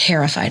principals are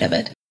terrified of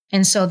it.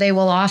 And so they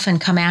will often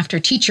come after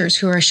teachers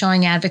who are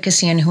showing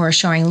advocacy and who are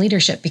showing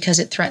leadership because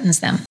it threatens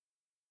them.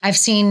 I've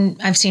seen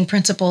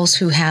principals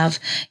who have,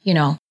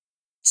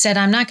 said,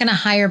 I'm not going to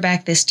hire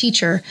back this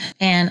teacher,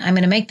 and I'm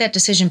going to make that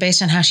decision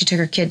based on how she took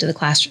her kid to the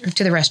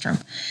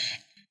restroom.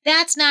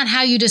 That's not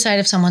how you decide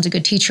if someone's a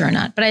good teacher or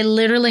not. But I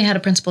literally had a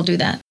principal do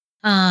that.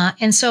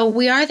 And so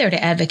we are there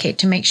to advocate,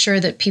 to make sure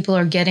that people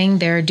are getting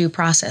their due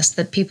process,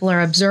 that people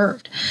are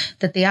observed,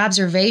 that the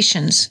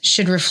observations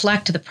should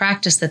reflect the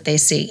practice that they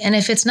see. And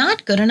if it's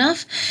not good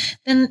enough,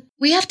 then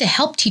we have to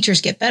help teachers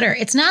get better.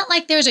 It's not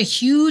like there's a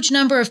huge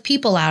number of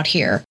people out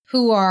here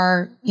who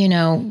are,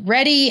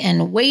 ready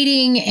and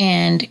waiting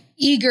and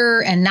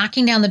eager and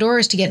knocking down the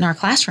doors to get in our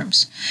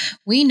classrooms.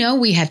 We know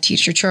we have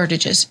teacher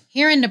shortages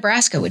here in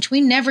Nebraska, which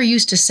we never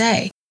used to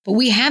say, but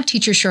we have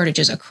teacher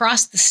shortages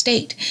across the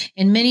state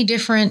in many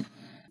different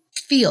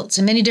fields,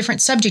 in many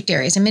different subject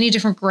areas, in many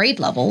different grade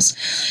levels.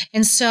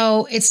 And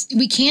so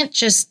we can't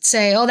just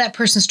say, oh, that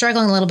person's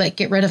struggling a little bit,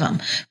 get rid of them.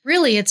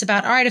 Really, it's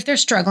about, all right, if they're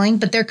struggling,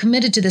 but they're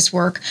committed to this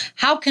work,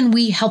 how can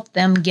we help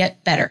them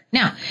get better?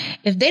 Now,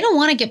 if they don't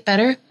want to get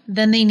better,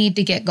 then they need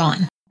to get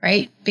gone,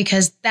 right?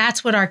 Because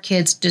that's what our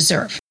kids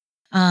deserve.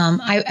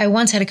 I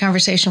once had a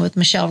conversation with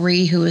Michelle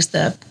Rhee,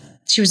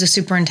 she was a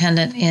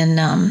superintendent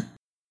in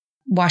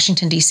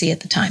Washington, D.C. at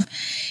the time.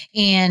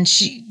 And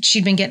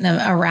she'd been getting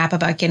a rap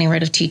about getting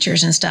rid of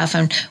teachers and stuff.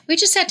 And we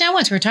just sat down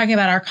once. We were talking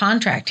about our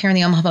contract here in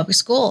the Omaha Public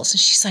Schools. And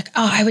she's like,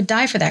 oh, I would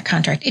die for that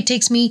contract. It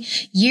takes me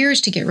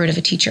years to get rid of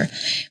a teacher.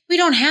 We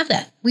don't have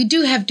that. We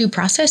do have due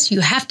process.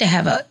 You have to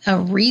have a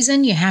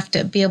reason. You have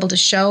to be able to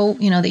show,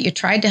 that you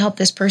tried to help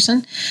this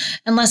person.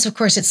 Unless, of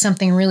course, it's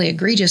something really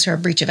egregious or a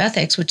breach of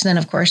ethics, which then,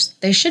 of course,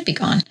 they should be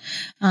gone.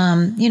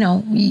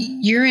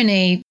 You're in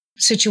a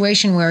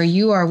situation where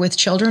you are with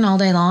children all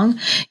day long.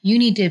 You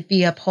need to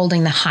be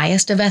upholding the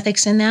highest of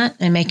ethics in that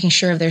and making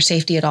sure of their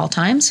safety at all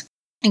times,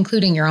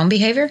 including your own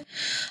behavior.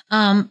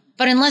 But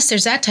unless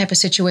there's that type of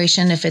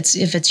situation, if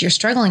it's you're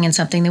struggling in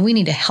something, then we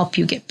need to help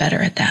you get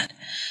better at that.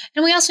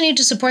 And we also need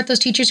to support those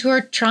teachers who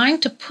are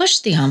trying to push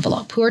the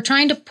envelope, who are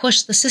trying to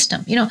push the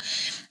system.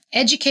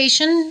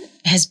 Education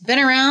has been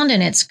around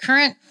in its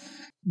current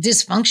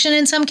dysfunction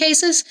in some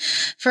cases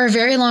for a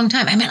very long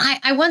time. I mean,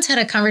 I once had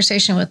a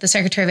conversation with the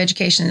Secretary of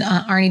Education,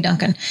 Arne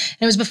Duncan, and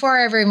it was before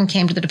I ever even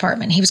came to the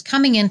department. He was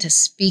coming in to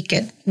speak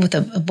with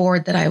a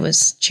board that I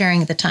was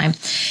chairing at the time.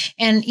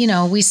 And,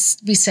 we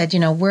said,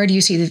 where do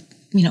you see the,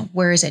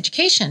 where is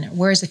education?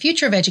 Where is the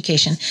future of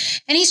education?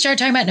 And he started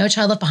talking about No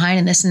Child Left Behind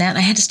and this and that. And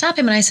I had to stop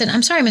him. And I said,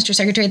 I'm sorry, Mr.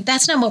 Secretary,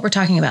 that's not what we're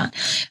talking about.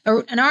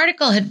 An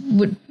article had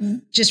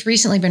just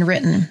recently been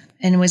written,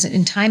 and it was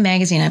in Time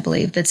magazine, I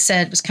believe, that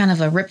said, it was kind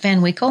of a Rip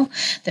Van Winkle,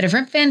 that if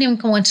Rip Van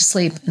Winkle went to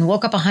sleep and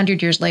woke up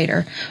 100 years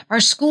later, our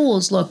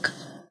schools look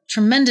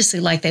tremendously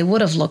like they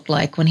would have looked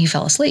like when he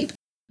fell asleep.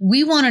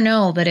 We want to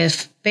know that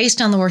if, based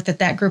on the work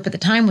that group at the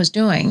time was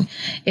doing,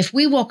 if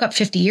we woke up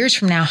 50 years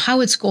from now, how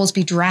would schools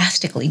be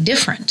drastically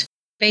different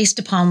based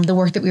upon the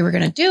work that we were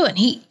going to do? And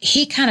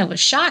he kind of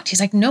was shocked. He's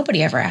like,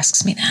 nobody ever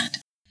asks me that.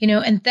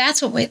 And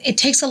that's it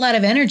takes a lot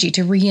of energy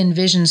to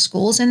re-envision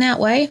schools in that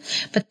way.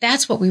 But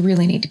that's what we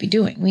really need to be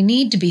doing. We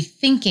need to be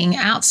thinking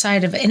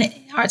outside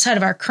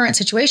of our current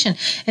situation.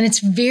 And it's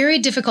very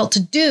difficult to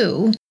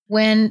do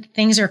when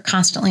things are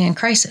constantly in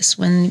crisis,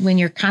 when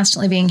you're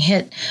constantly being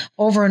hit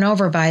over and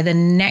over by the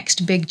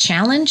next big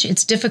challenge.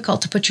 It's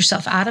difficult to put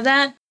yourself out of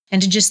that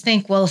and to just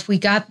think, well, if we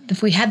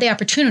had the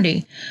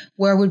opportunity,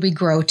 where would we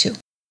grow to?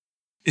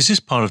 Is this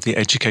part of the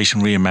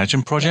Education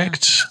Reimagined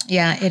project?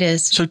 Yeah, it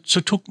is. So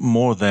talk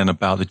more then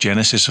about the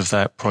genesis of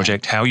that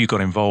project, how you got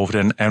involved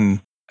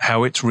and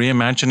how it's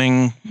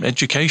reimagining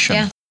education.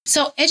 Yeah.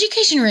 So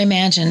Education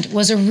Reimagined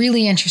was a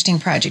really interesting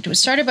project. It was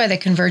started by the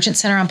Convergence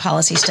Center on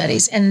Policy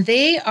Studies, and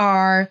they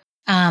are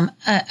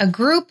a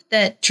group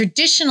that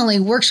traditionally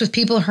works with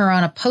people who are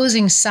on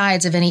opposing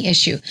sides of any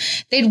issue.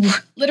 They'd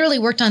literally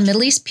worked on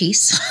Middle East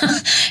peace,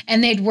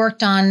 and they'd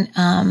worked on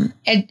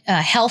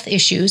health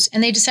issues,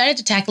 and they decided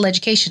to tackle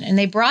education. And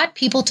they brought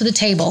people to the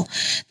table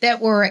that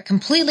were at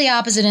completely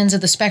opposite ends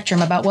of the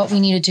spectrum about what we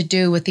needed to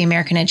do with the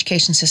American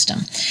education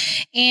system.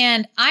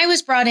 And I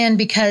was brought in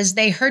because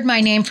they heard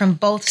my name from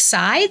both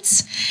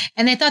sides,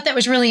 and they thought that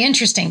was really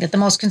interesting, that the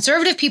most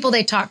conservative people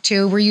they talked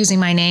to were using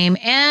my name,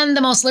 and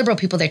the most liberal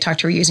people they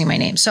talked to were using my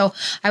name. So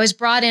I was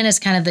brought in as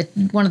kind of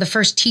one of the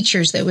first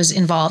teachers that was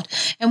involved.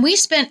 And we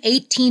spent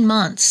 18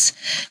 months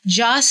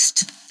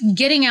just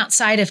getting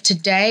outside of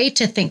today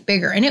to think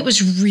bigger. And it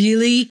was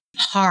really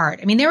hard.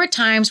 I mean, there were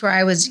times where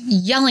I was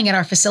yelling at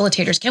our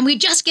facilitators, can we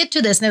just get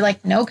to this? And they're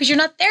like, no, because you're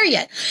not there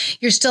yet.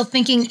 You're still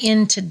thinking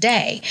in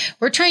today.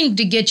 We're trying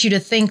to get you to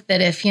think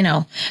that if,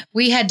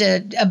 we had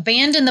to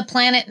abandon the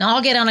planet and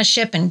all get on a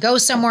ship and go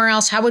somewhere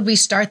else, how would we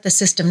start the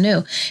system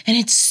new? And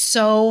it's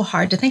so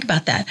hard to think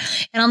about that.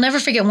 And I'll never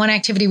forget one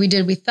activity we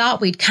did. We thought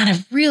we'd kind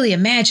of really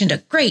imagined a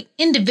great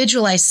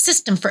individualized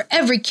system for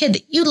every kid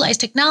that utilized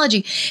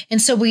technology.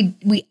 And so we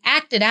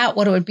acted out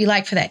what it would be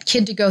like for that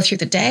kid to go through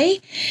the day.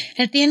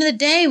 And at the end of the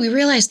day, we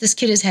realized this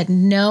kid has had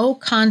no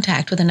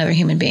contact with another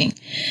human being.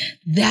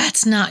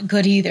 That's not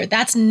good either.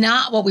 That's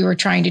not what we were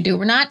trying to do.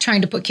 We're not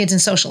trying to put kids in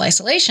social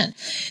isolation.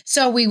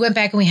 So we went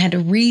back and we had to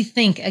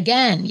rethink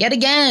yet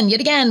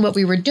again, what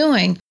we were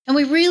doing. And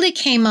we really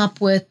came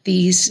up with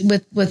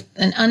with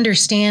an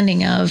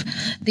understanding of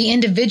the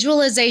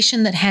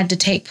individualization that had to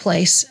take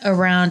place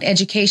around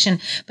education,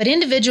 but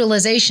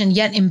individualization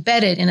yet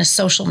embedded in a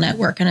social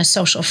network and a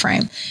social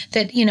frame.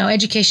 That,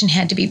 education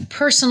had to be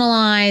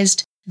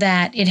personalized,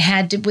 that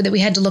we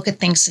had to look at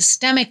things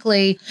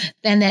systemically,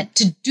 and that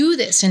to do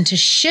this and to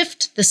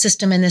shift the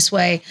system in this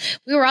way,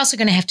 we were also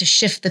going to have to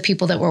shift the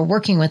people that were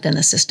working within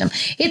the system.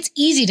 It's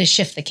easy to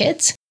shift the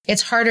kids.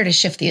 It's harder to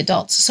shift the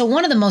adults. So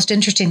one of the most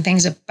interesting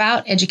things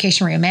about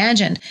Education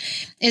Reimagined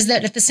is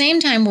that at the same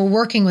time we're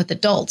working with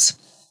adults,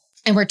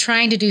 and we're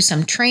trying to do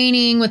some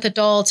training with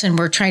adults, and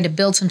we're trying to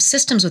build some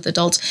systems with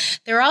adults.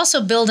 They're also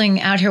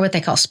building out here what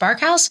they call Spark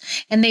House,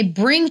 and they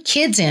bring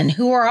kids in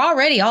who are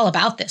already all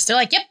about this. They're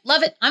like, yep,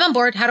 love it. I'm on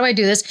board. How do I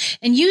do this?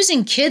 And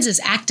using kids as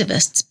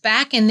activists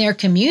back in their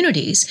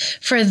communities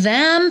for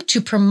them to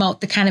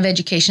promote the kind of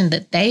education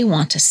that they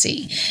want to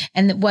see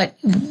and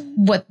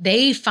what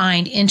they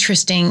find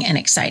interesting and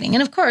exciting.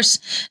 And of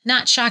course,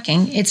 not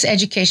shocking, it's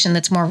education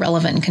that's more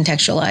relevant and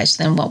contextualized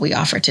than what we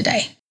offer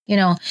today.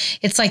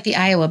 It's like the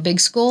Iowa Big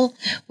School,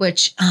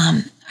 which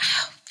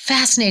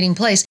fascinating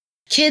place.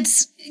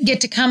 Kids get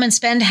to come and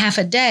spend half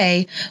a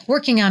day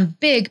working on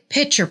big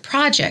picture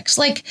projects,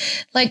 like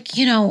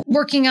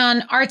working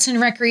on arts and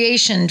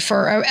recreation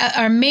for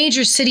a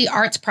major city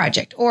arts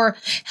project, or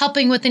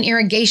helping with an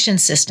irrigation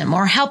system,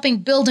 or helping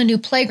build a new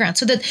playground,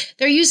 so that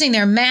they're using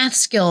their math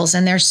skills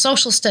and their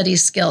social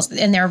studies skills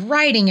and their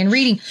writing and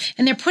reading,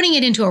 and they're putting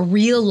it into a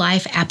real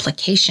life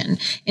application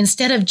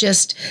instead of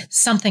just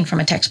something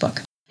from a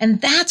textbook. And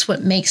that's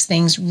what makes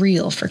things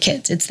real for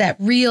kids. It's that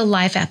real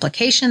life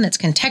application that's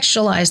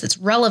contextualized, that's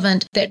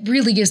relevant, that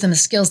really gives them the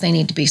skills they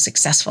need to be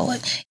successful.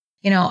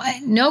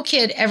 No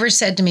kid ever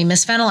said to me,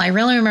 Miss Fennell, I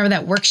really remember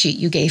that worksheet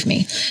you gave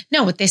me.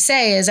 No, what they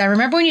say is, I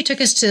remember when you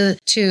took us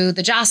to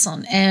the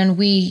Jocelyn and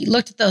we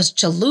looked at those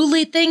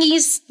Cholula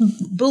thingies,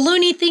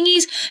 balloony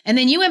thingies, and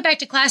then you went back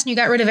to class and you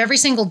got rid of every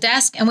single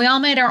desk and we all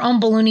made our own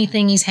balloony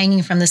thingies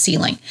hanging from the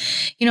ceiling.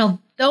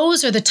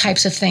 Those are the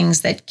types of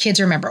things that kids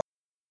remember.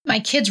 My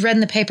kids read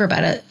in the paper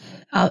about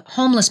a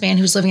homeless man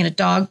who was living in a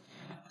dog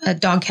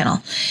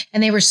kennel.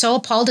 And they were so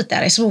appalled at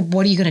that. I said, well,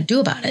 what are you going to do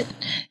about it?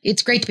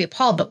 It's great to be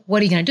appalled, but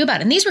what are you going to do about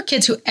it? And these were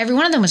kids who, every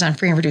one of them was on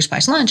free and reduced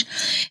price lunch.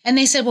 And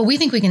they said, well, we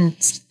think we can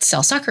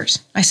sell suckers.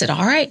 I said,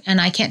 all right. And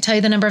I can't tell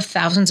you the number of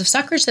thousands of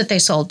suckers that they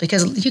sold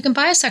because you can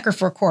buy a sucker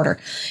for $0.25.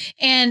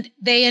 And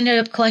they ended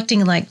up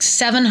collecting like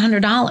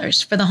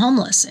 $700 for the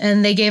homeless.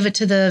 And they gave it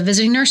to the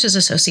Visiting Nurses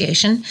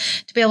Association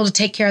to be able to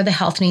take care of the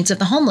health needs of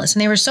the homeless.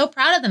 And they were so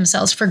proud of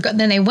themselves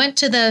then they went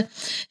to the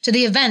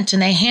event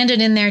and they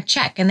handed in their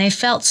check and they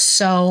felt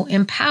so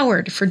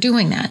empowered for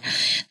doing that.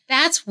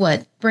 That's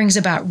what brings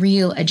about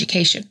real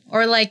education.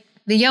 Or like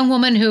the young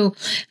woman who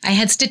I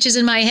had stitches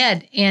in my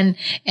head and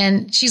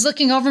she's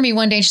looking over me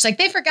one day and she's like,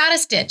 they forgot a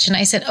stitch. And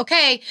I said,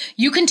 okay,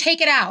 you can take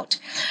it out.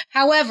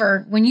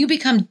 However, when you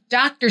become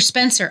Dr.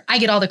 Spencer, I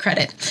get all the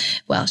credit.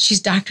 Well,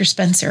 she's Dr.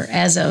 Spencer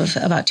as of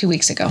about 2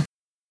 weeks ago.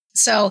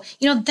 So,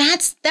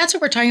 that's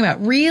what we're talking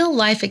about. Real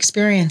life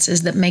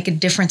experiences that make a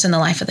difference in the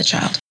life of the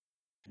child.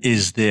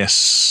 Is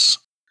this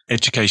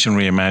Education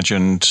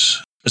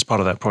Reimagined, as part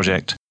of that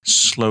project,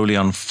 slowly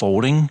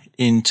unfolding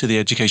into the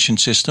education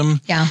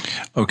system? Yeah.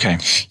 Okay.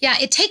 Yeah,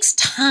 it takes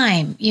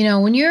time.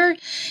 When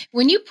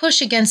you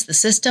push against the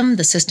system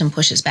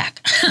pushes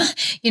back.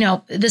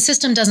 The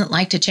system doesn't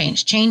like to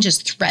change. Change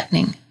is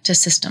threatening to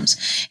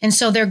systems. And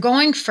so they're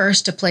going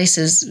first to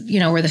places,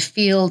 where the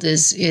field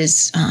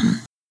is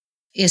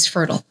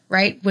fertile,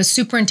 right? With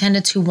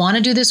superintendents who want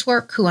to do this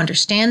work, who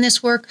understand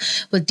this work,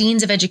 with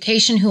deans of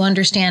education who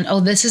understand, oh,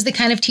 this is the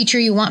kind of teacher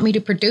you want me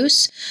to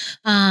produce,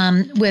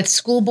 with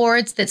school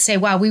boards that say,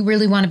 wow, we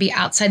really want to be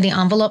outside the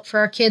envelope for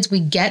our kids.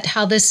 We get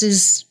how this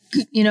is,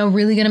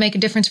 really going to make a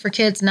difference for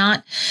kids,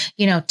 not,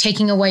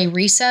 taking away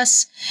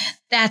recess.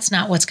 That's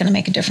not what's going to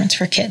make a difference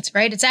for kids,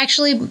 right? It's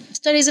actually,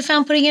 studies have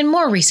found putting in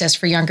more recess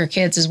for younger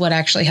kids is what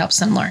actually helps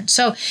them learn.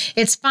 So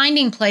it's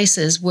finding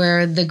places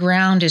where the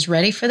ground is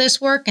ready for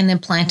this work and then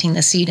planting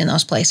the seed in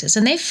those places.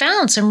 And they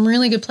found some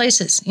really good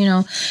places,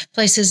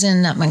 places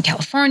in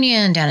California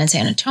and down in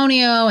San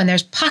Antonio. And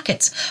there's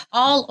pockets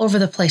all over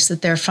the place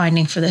that they're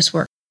finding for this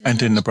work.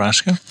 And in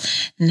Nebraska?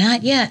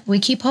 Not yet. We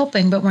keep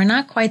hoping, but we're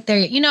not quite there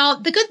yet.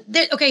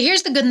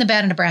 Here's the good and the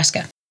bad in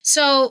Nebraska.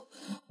 So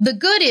the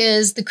good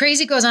is the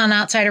crazy goes on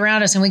outside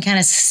around us and we kind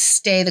of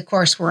stay the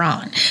course we're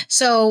on.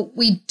 So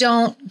we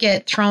don't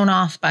get thrown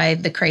off by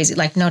the crazy,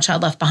 like No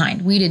Child Left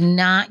Behind. We did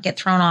not get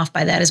thrown off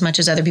by that as much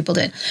as other people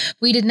did.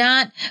 We did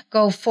not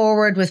go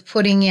forward with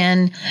putting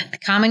in the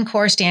Common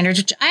Core standards,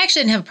 which I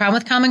actually didn't have a problem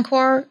with Common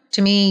Core.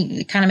 To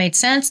me, it kind of made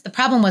sense. The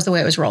problem was the way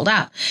it was rolled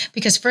out,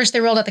 because first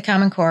they rolled out the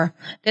Common Core,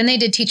 then they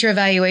did teacher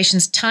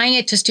evaluations, tying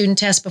it to student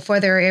tests before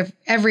they were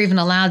ever even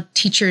allowed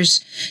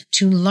teachers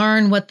to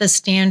learn what the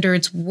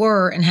standards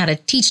were and how to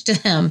teach to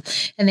them.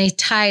 And they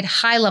tied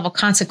high-level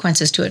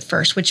consequences to it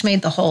first, which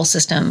made the whole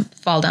system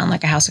fall down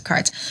like a house of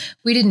cards.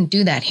 We didn't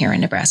do that here in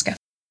Nebraska.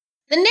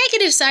 The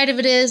negative side of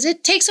it is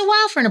it takes a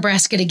while for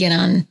Nebraska to get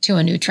on to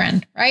a new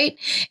trend, right?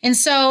 And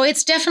so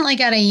it's definitely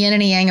got a yin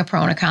and a yang, a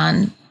pro and a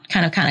con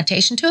kind of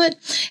connotation to it.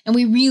 And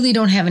we really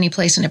don't have any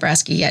place in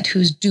Nebraska yet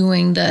who's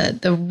doing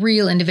the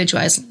real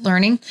individualized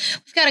learning.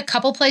 We've got a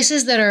couple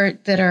places that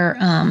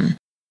are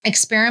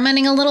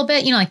experimenting a little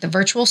bit, like the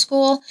virtual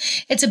school.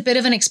 It's a bit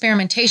of an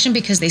experimentation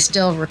because they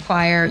still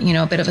require,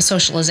 a bit of a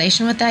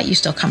socialization with that. You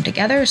still come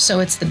together. So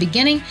it's the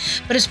beginning.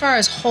 But as far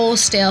as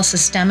wholesale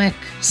systemic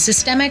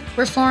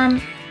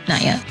reform,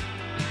 not yet.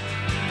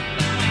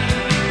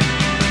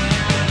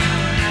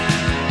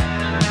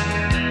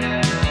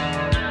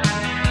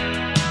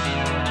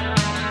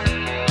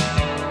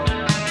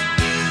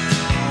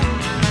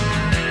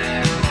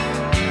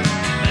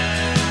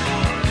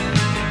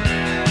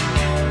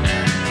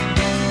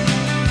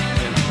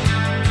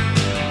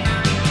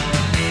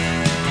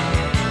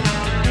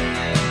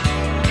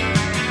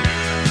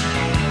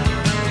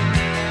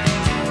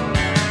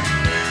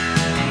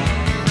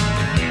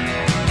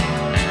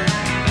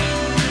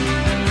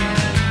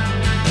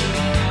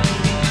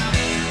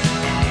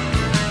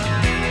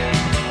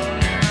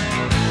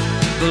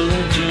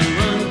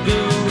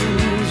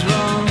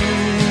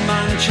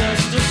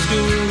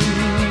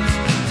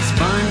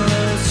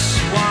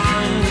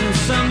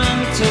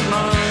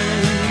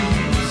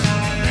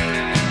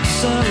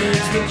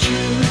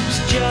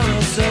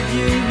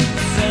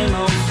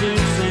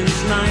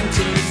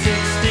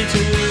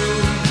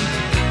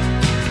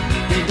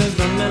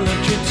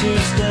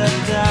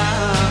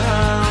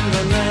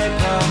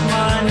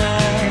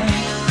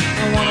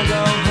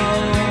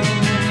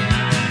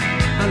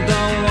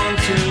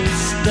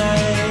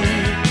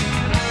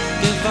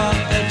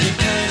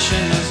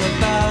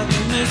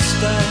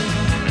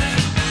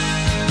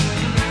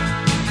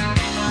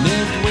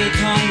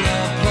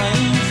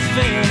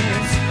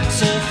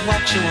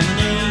 you on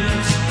the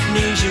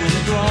knees you in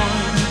the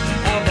groin,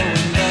 elbow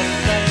in the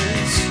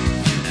face.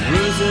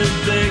 Bruises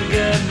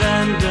bigger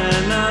than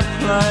dinner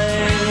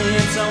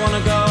plates. I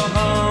wanna go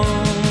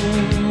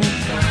home,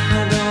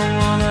 I don't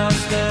wanna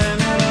stay.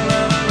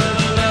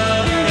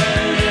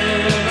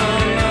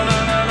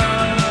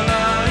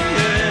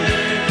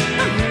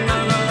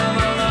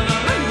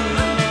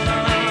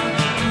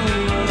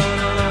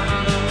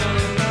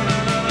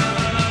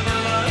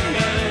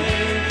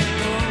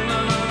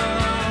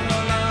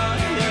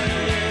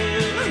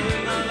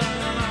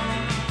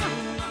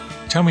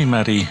 Tell me,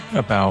 Maddie,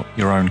 about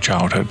your own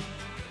childhood.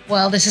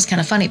 Well, this is kind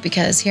of funny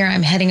because here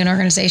I'm heading an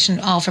organization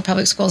all for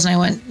public schools, and I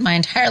went my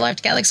entire life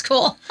to Catholic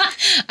school.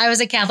 I was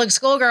a Catholic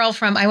schoolgirl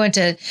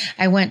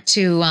I went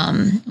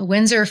to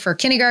Windsor for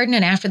kindergarten,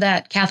 and after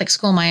that, Catholic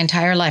school my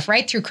entire life,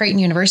 right through Creighton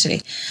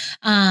University.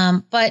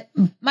 But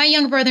my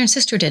younger brother and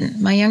sister didn't.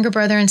 My younger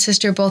brother and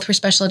sister both were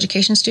special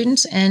education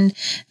students, and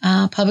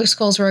public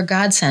schools were a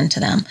godsend to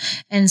them.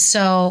 And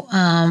so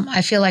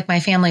I feel like my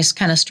family's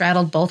kind of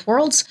straddled both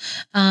worlds.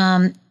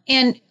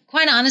 And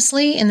quite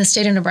honestly, in the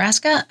state of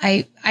Nebraska,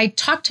 I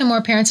talk to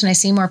more parents and I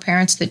see more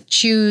parents that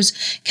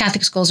choose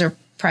Catholic schools or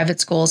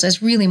private schools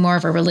as really more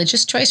of a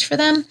religious choice for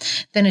them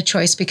than a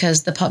choice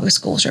because the public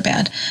schools are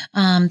bad.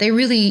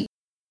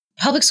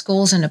 Public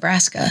schools in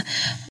Nebraska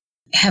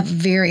have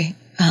very,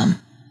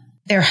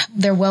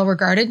 they're well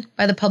regarded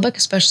by the public,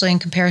 especially in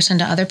comparison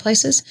to other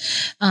places,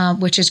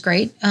 which is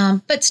great.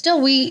 But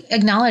still, we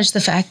acknowledge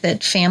the fact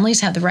that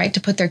families have the right to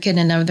put their kid in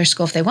another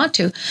school if they want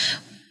to.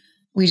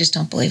 We just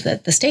don't believe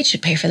that the state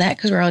should pay for that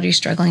because we're already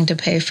struggling to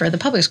pay for the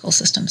public school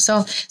system. So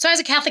I was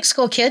a Catholic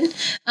school kid,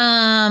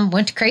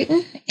 went to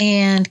Creighton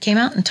and came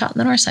out and taught in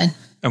the north side.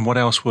 And what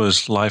else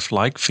was life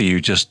like for you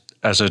just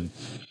as a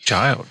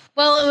child?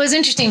 Well, it was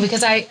interesting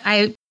because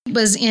I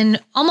was in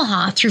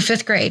Omaha through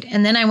 5th grade,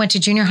 and then I went to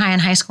junior high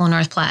and high school in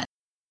North Platte.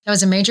 That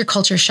was a major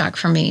culture shock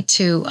for me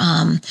to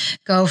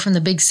go from the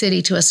big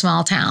city to a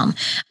small town.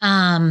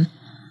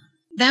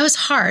 That was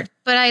hard,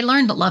 but I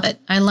learned to love it.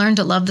 I learned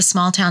to love the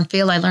small town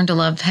feel. I learned to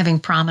love having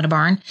prom at a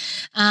barn,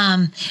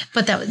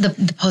 but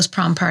the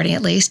post-prom party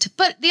at least.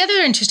 But the other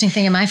interesting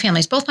thing in my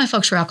family is both my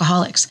folks were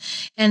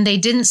alcoholics, and they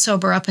didn't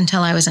sober up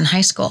until I was in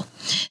high school.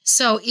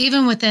 So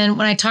even when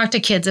I talk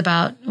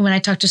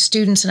to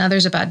students and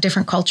others about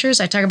different cultures,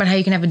 I talk about how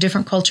you can have a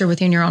different culture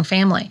within your own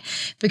family.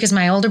 Because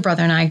my older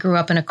brother and I grew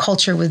up in a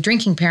culture with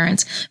drinking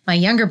parents. My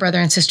younger brother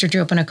and sister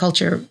grew up in a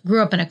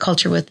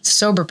culture with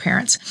sober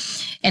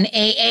parents. And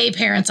AA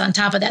parents on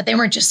top of that. They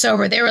weren't just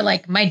sober. They were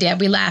like my dad.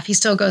 We laugh. He's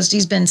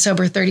been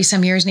sober 30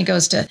 some years and he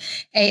goes to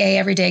AA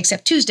every day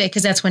except Tuesday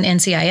because that's when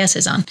NCIS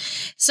is on.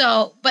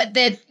 So, but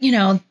that,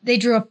 they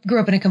grew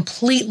up in a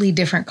completely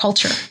different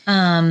culture.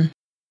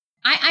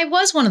 I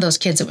was one of those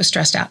kids that was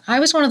stressed out. I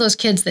was one of those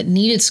kids that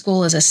needed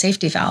school as a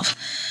safety valve.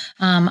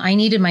 I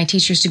needed my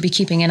teachers to be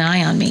keeping an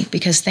eye on me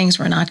because things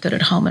were not good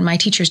at home, and my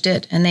teachers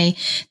did. And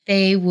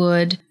they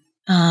would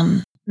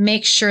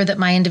make sure that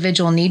my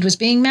individual need was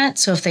being met.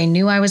 So if they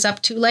knew I was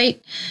up too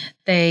late,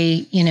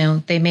 they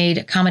made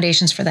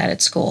accommodations for that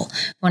at school.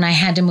 When I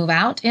had to move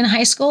out in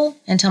high school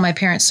until my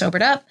parents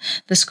sobered up,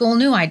 the school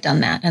knew I'd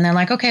done that. And they're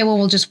like, okay, well,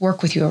 we'll just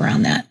work with you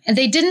around that. And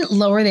they didn't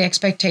lower the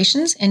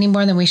expectations any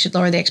more than we should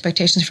lower the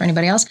expectations for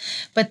anybody else.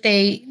 But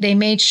they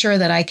made sure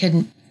that I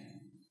could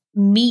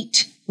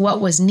meet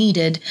what was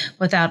needed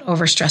without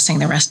overstressing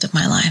the rest of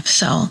my life.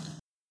 So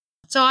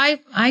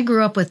I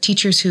grew up with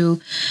teachers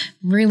who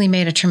really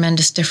made a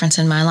tremendous difference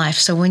in my life.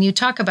 So when you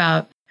talk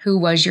about who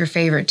was your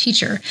favorite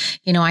teacher,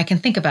 I can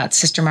think about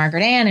Sister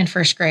Margaret Ann in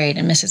first grade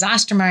and Mrs.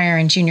 Ostermeyer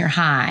in junior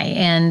high.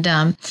 And,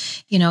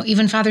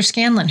 even Father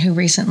Scanlon, who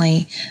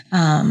recently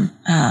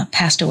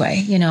passed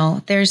away.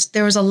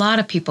 There was a lot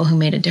of people who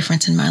made a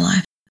difference in my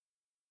life.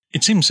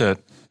 It seems that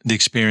the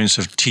experience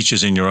of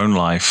teachers in your own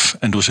life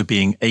and also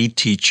being a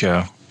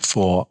teacher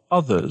for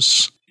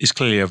others is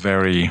clearly a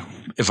very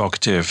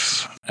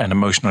evocative and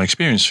emotional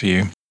experience for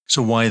you.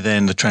 So why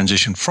then the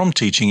transition from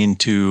teaching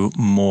into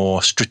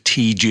more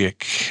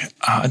strategic,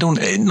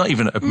 not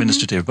even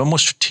administrative, but more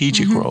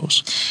strategic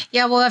roles?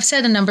 Yeah, well, I've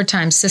said a number of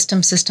times,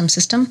 system.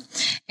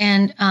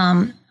 And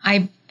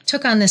I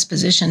took on this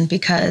position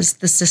because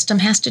the system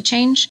has to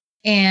change.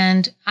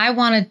 And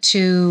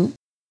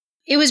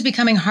it was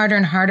becoming harder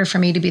and harder for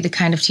me to be the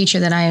kind of teacher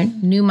that I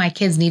knew my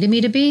kids needed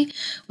me to be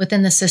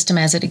within the system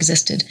as it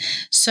existed.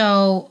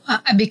 So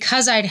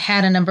because I'd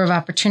had a number of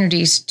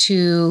opportunities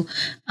to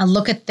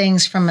look at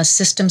things from a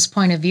systems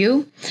point of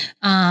view,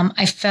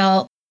 I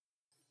felt,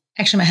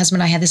 actually, my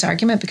husband and I had this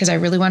argument because I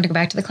really wanted to go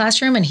back to the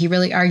classroom, and he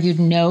really argued,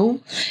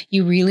 no,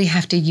 you really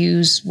have to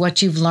use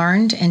what you've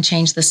learned and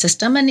change the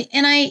system. And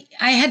I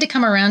had to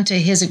come around to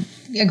his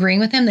agreeing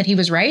with him that he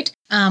was right,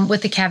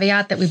 with the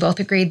caveat that we both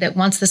agreed that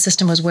once the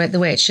system was the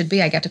way it should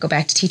be, I got to go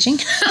back to teaching.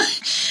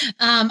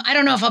 I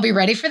don't know if I'll be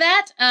ready for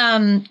that,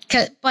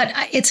 but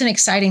it's an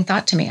exciting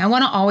thought to me. I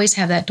want to always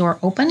have that door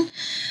open.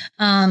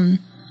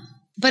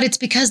 But it's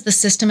because the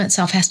system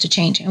itself has to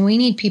change, and we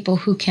need people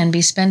who can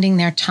be spending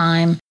their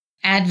time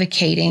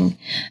advocating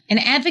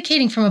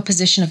from a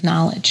position of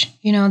knowledge.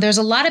 There's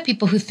a lot of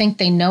people who think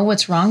they know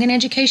what's wrong in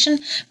education,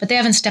 but they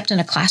haven't stepped in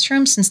a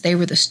classroom since they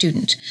were the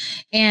student.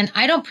 And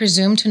I don't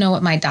presume to know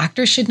what my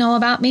doctor should know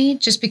about me.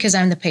 Just because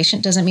I'm the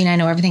patient doesn't mean I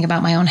know everything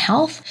about my own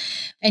health.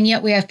 And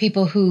yet we have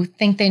people who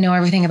think they know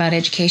everything about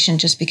education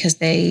just because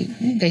they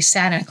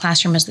sat in a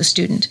classroom as the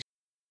student.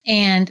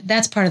 And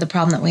that's part of the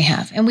problem that we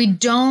have. And we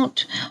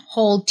don't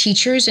hold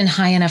teachers in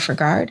high enough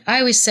regard. I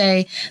always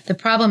say the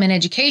problem in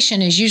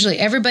education is usually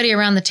everybody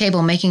around the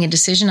table making a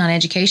decision on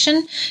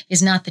education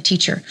is not the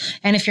teacher.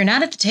 And if you're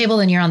not at the table,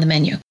 then you're on the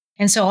menu.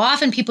 And so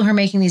often people who are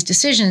making these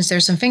decisions,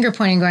 there's some finger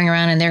pointing going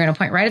around and they're going to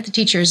point right at the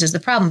teachers is the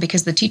problem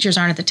because the teachers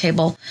aren't at the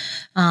table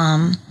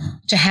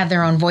to have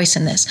their own voice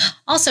in this.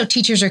 Also,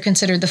 teachers are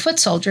considered the foot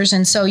soldiers.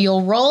 And so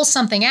you'll roll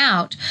something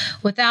out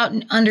without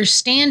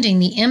understanding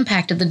the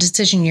impact of the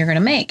decision you're going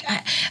to make.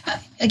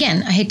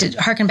 Again, I hate to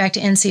harken back to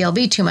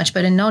NCLB too much,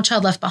 but in No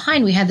Child Left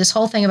Behind, we had this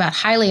whole thing about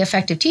highly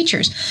effective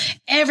teachers.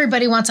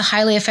 Everybody wants a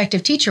highly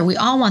effective teacher. We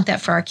all want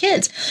that for our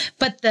kids.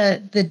 But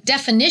the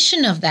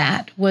definition of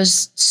that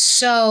was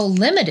so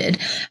limited.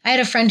 I had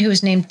a friend who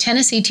was named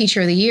Tennessee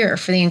Teacher of the Year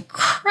for the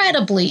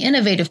incredibly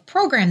innovative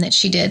program that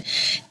she did.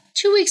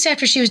 2 weeks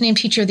after she was named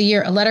Teacher of the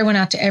Year, a letter went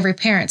out to every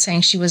parent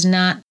saying she was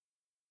not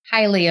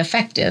highly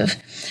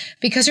effective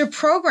because her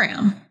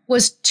program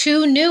was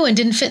too new and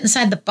didn't fit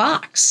inside the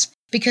box.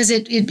 Because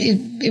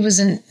it was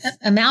an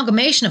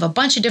amalgamation of a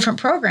bunch of different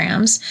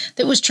programs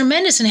that was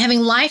tremendous and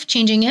having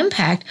life-changing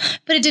impact,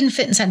 but it didn't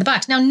fit inside the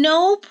box. Now,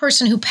 no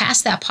person who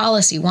passed that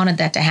policy wanted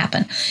that to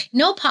happen.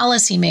 No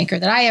policymaker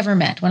that I ever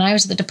met when I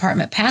was at the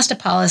department passed a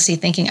policy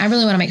thinking, I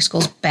really want to make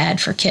schools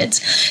bad for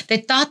kids. They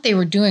thought they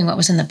were doing what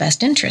was in the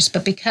best interest,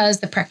 but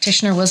because the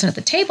practitioner wasn't at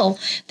the table,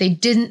 they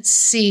didn't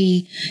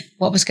see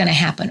what was going to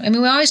happen. I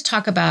mean, we always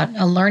talk about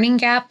a learning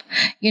gap,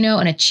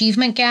 an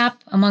achievement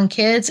gap among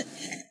kids.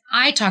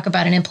 I talk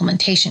about an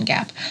implementation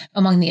gap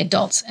among the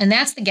adults. And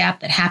that's the gap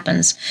that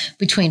happens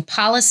between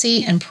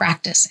policy and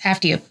practice.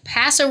 After you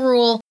pass a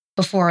rule,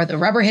 before the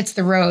rubber hits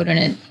the road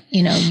and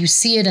you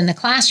see it in the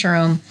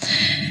classroom,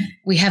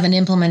 we have an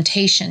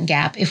implementation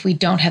gap if we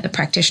don't have the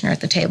practitioner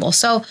at the table.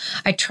 So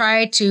I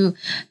try to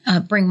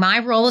bring my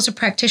role as a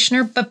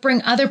practitioner, but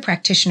bring other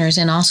practitioners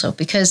in also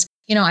because,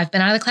 I've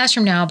been out of the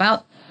classroom now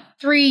about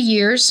 3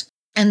 years.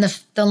 And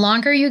the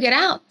longer you get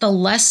out, the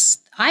less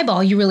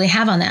eyeball you really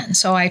have on that. And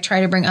so I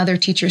try to bring other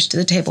teachers to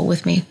the table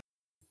with me.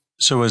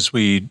 So as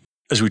we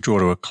draw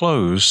to a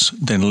close,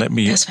 then let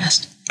me... That's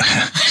fast.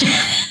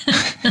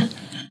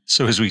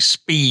 So as we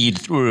speed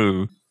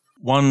through,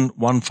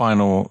 one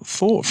final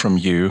thought from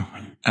you,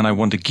 and I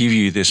want to give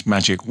you this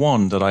magic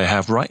wand that I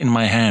have right in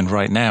my hand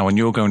right now, and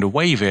you're going to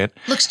wave it.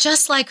 Looks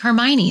just like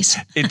Hermione's.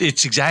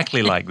 It's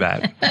exactly like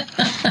that.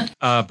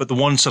 But the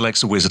wand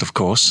selects the wizard, of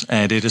course,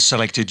 and it has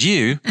selected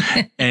you,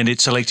 and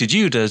it selected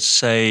you to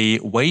say,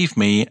 wave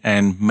me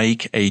and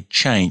make a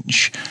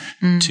change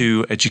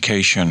to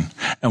education.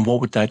 And what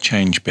would that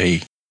change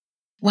be?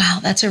 Wow,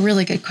 that's a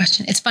really good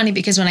question. It's funny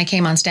because when I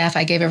came on staff,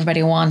 I gave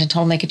everybody a wand and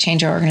told them they could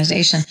change our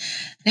organization.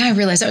 Now I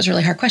realize that was a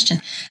really hard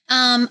question.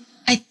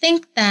 I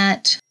think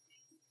that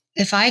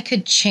if I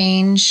could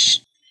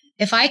change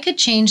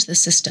the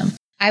system,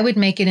 I would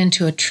make it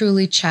into a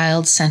truly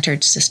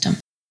child-centered system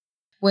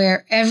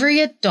where every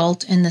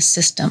adult in the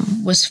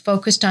system was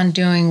focused on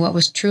doing what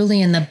was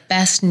truly in the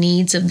best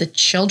needs of the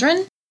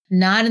children,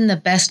 not in the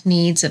best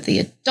needs of the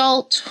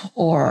adult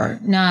or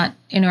not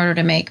in order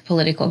to make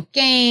political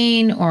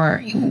gain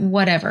or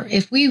whatever.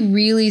 If we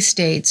really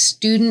stayed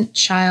student,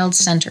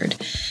 child-centered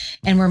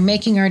and we're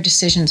making our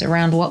decisions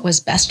around what was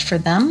best for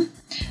them,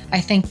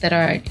 I think that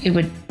it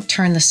would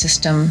turn the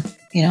system,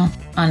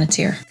 on its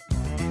ear.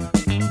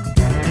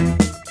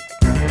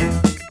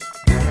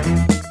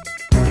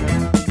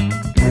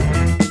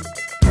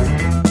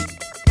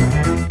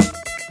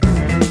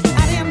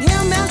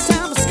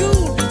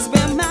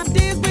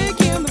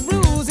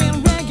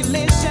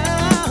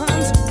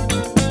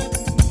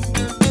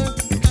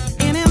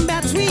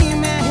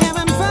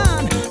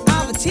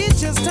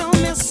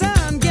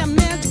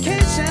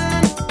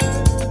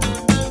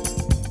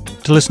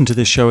 To listen to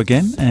this show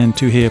again and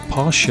to hear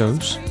past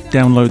shows,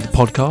 download the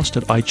podcast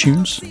at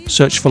iTunes,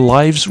 search for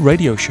Lives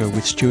Radio Show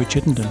with Stuart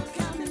Chittenden,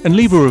 and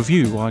leave a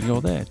review while you're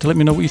there to let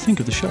me know what you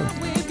think of the show.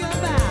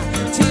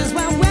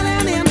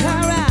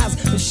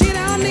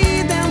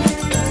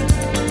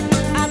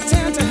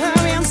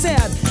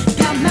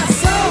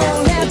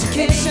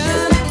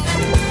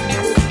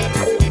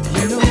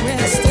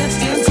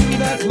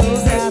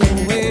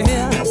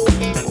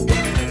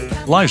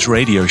 Lives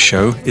Radio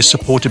Show is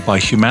supported by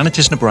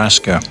Humanities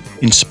Nebraska,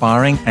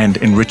 inspiring and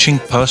enriching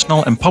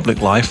personal and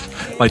public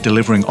life by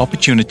delivering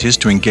opportunities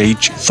to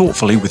engage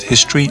thoughtfully with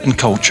history and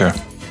culture.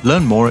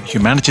 Learn more at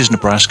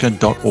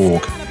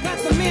humanitiesnebraska.org.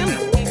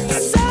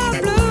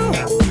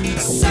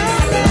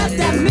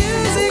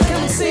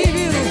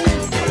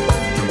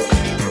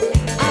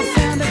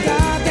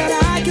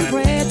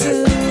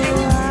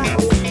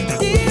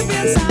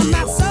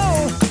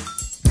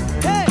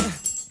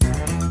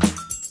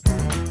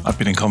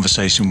 been in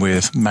conversation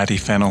with Maddie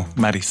Fennell.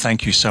 Maddie,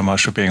 thank you so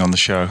much for being on the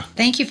show.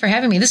 Thank you for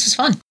having me. This was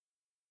fun.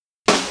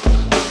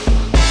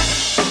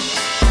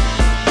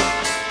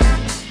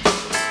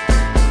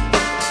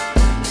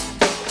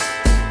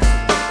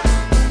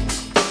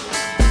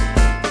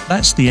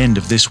 That's the end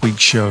of this week's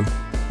show.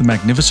 The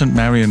magnificent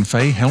Marion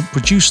Fay helped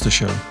produce the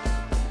show.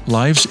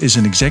 Lives is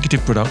an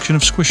executive production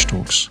of Squish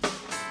Talks.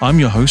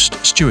 I'm your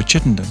host, Stuart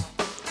Chittenden.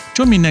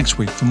 Join me next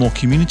week for more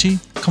community,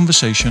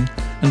 conversation,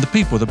 and the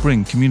people that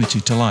bring community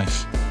to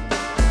life.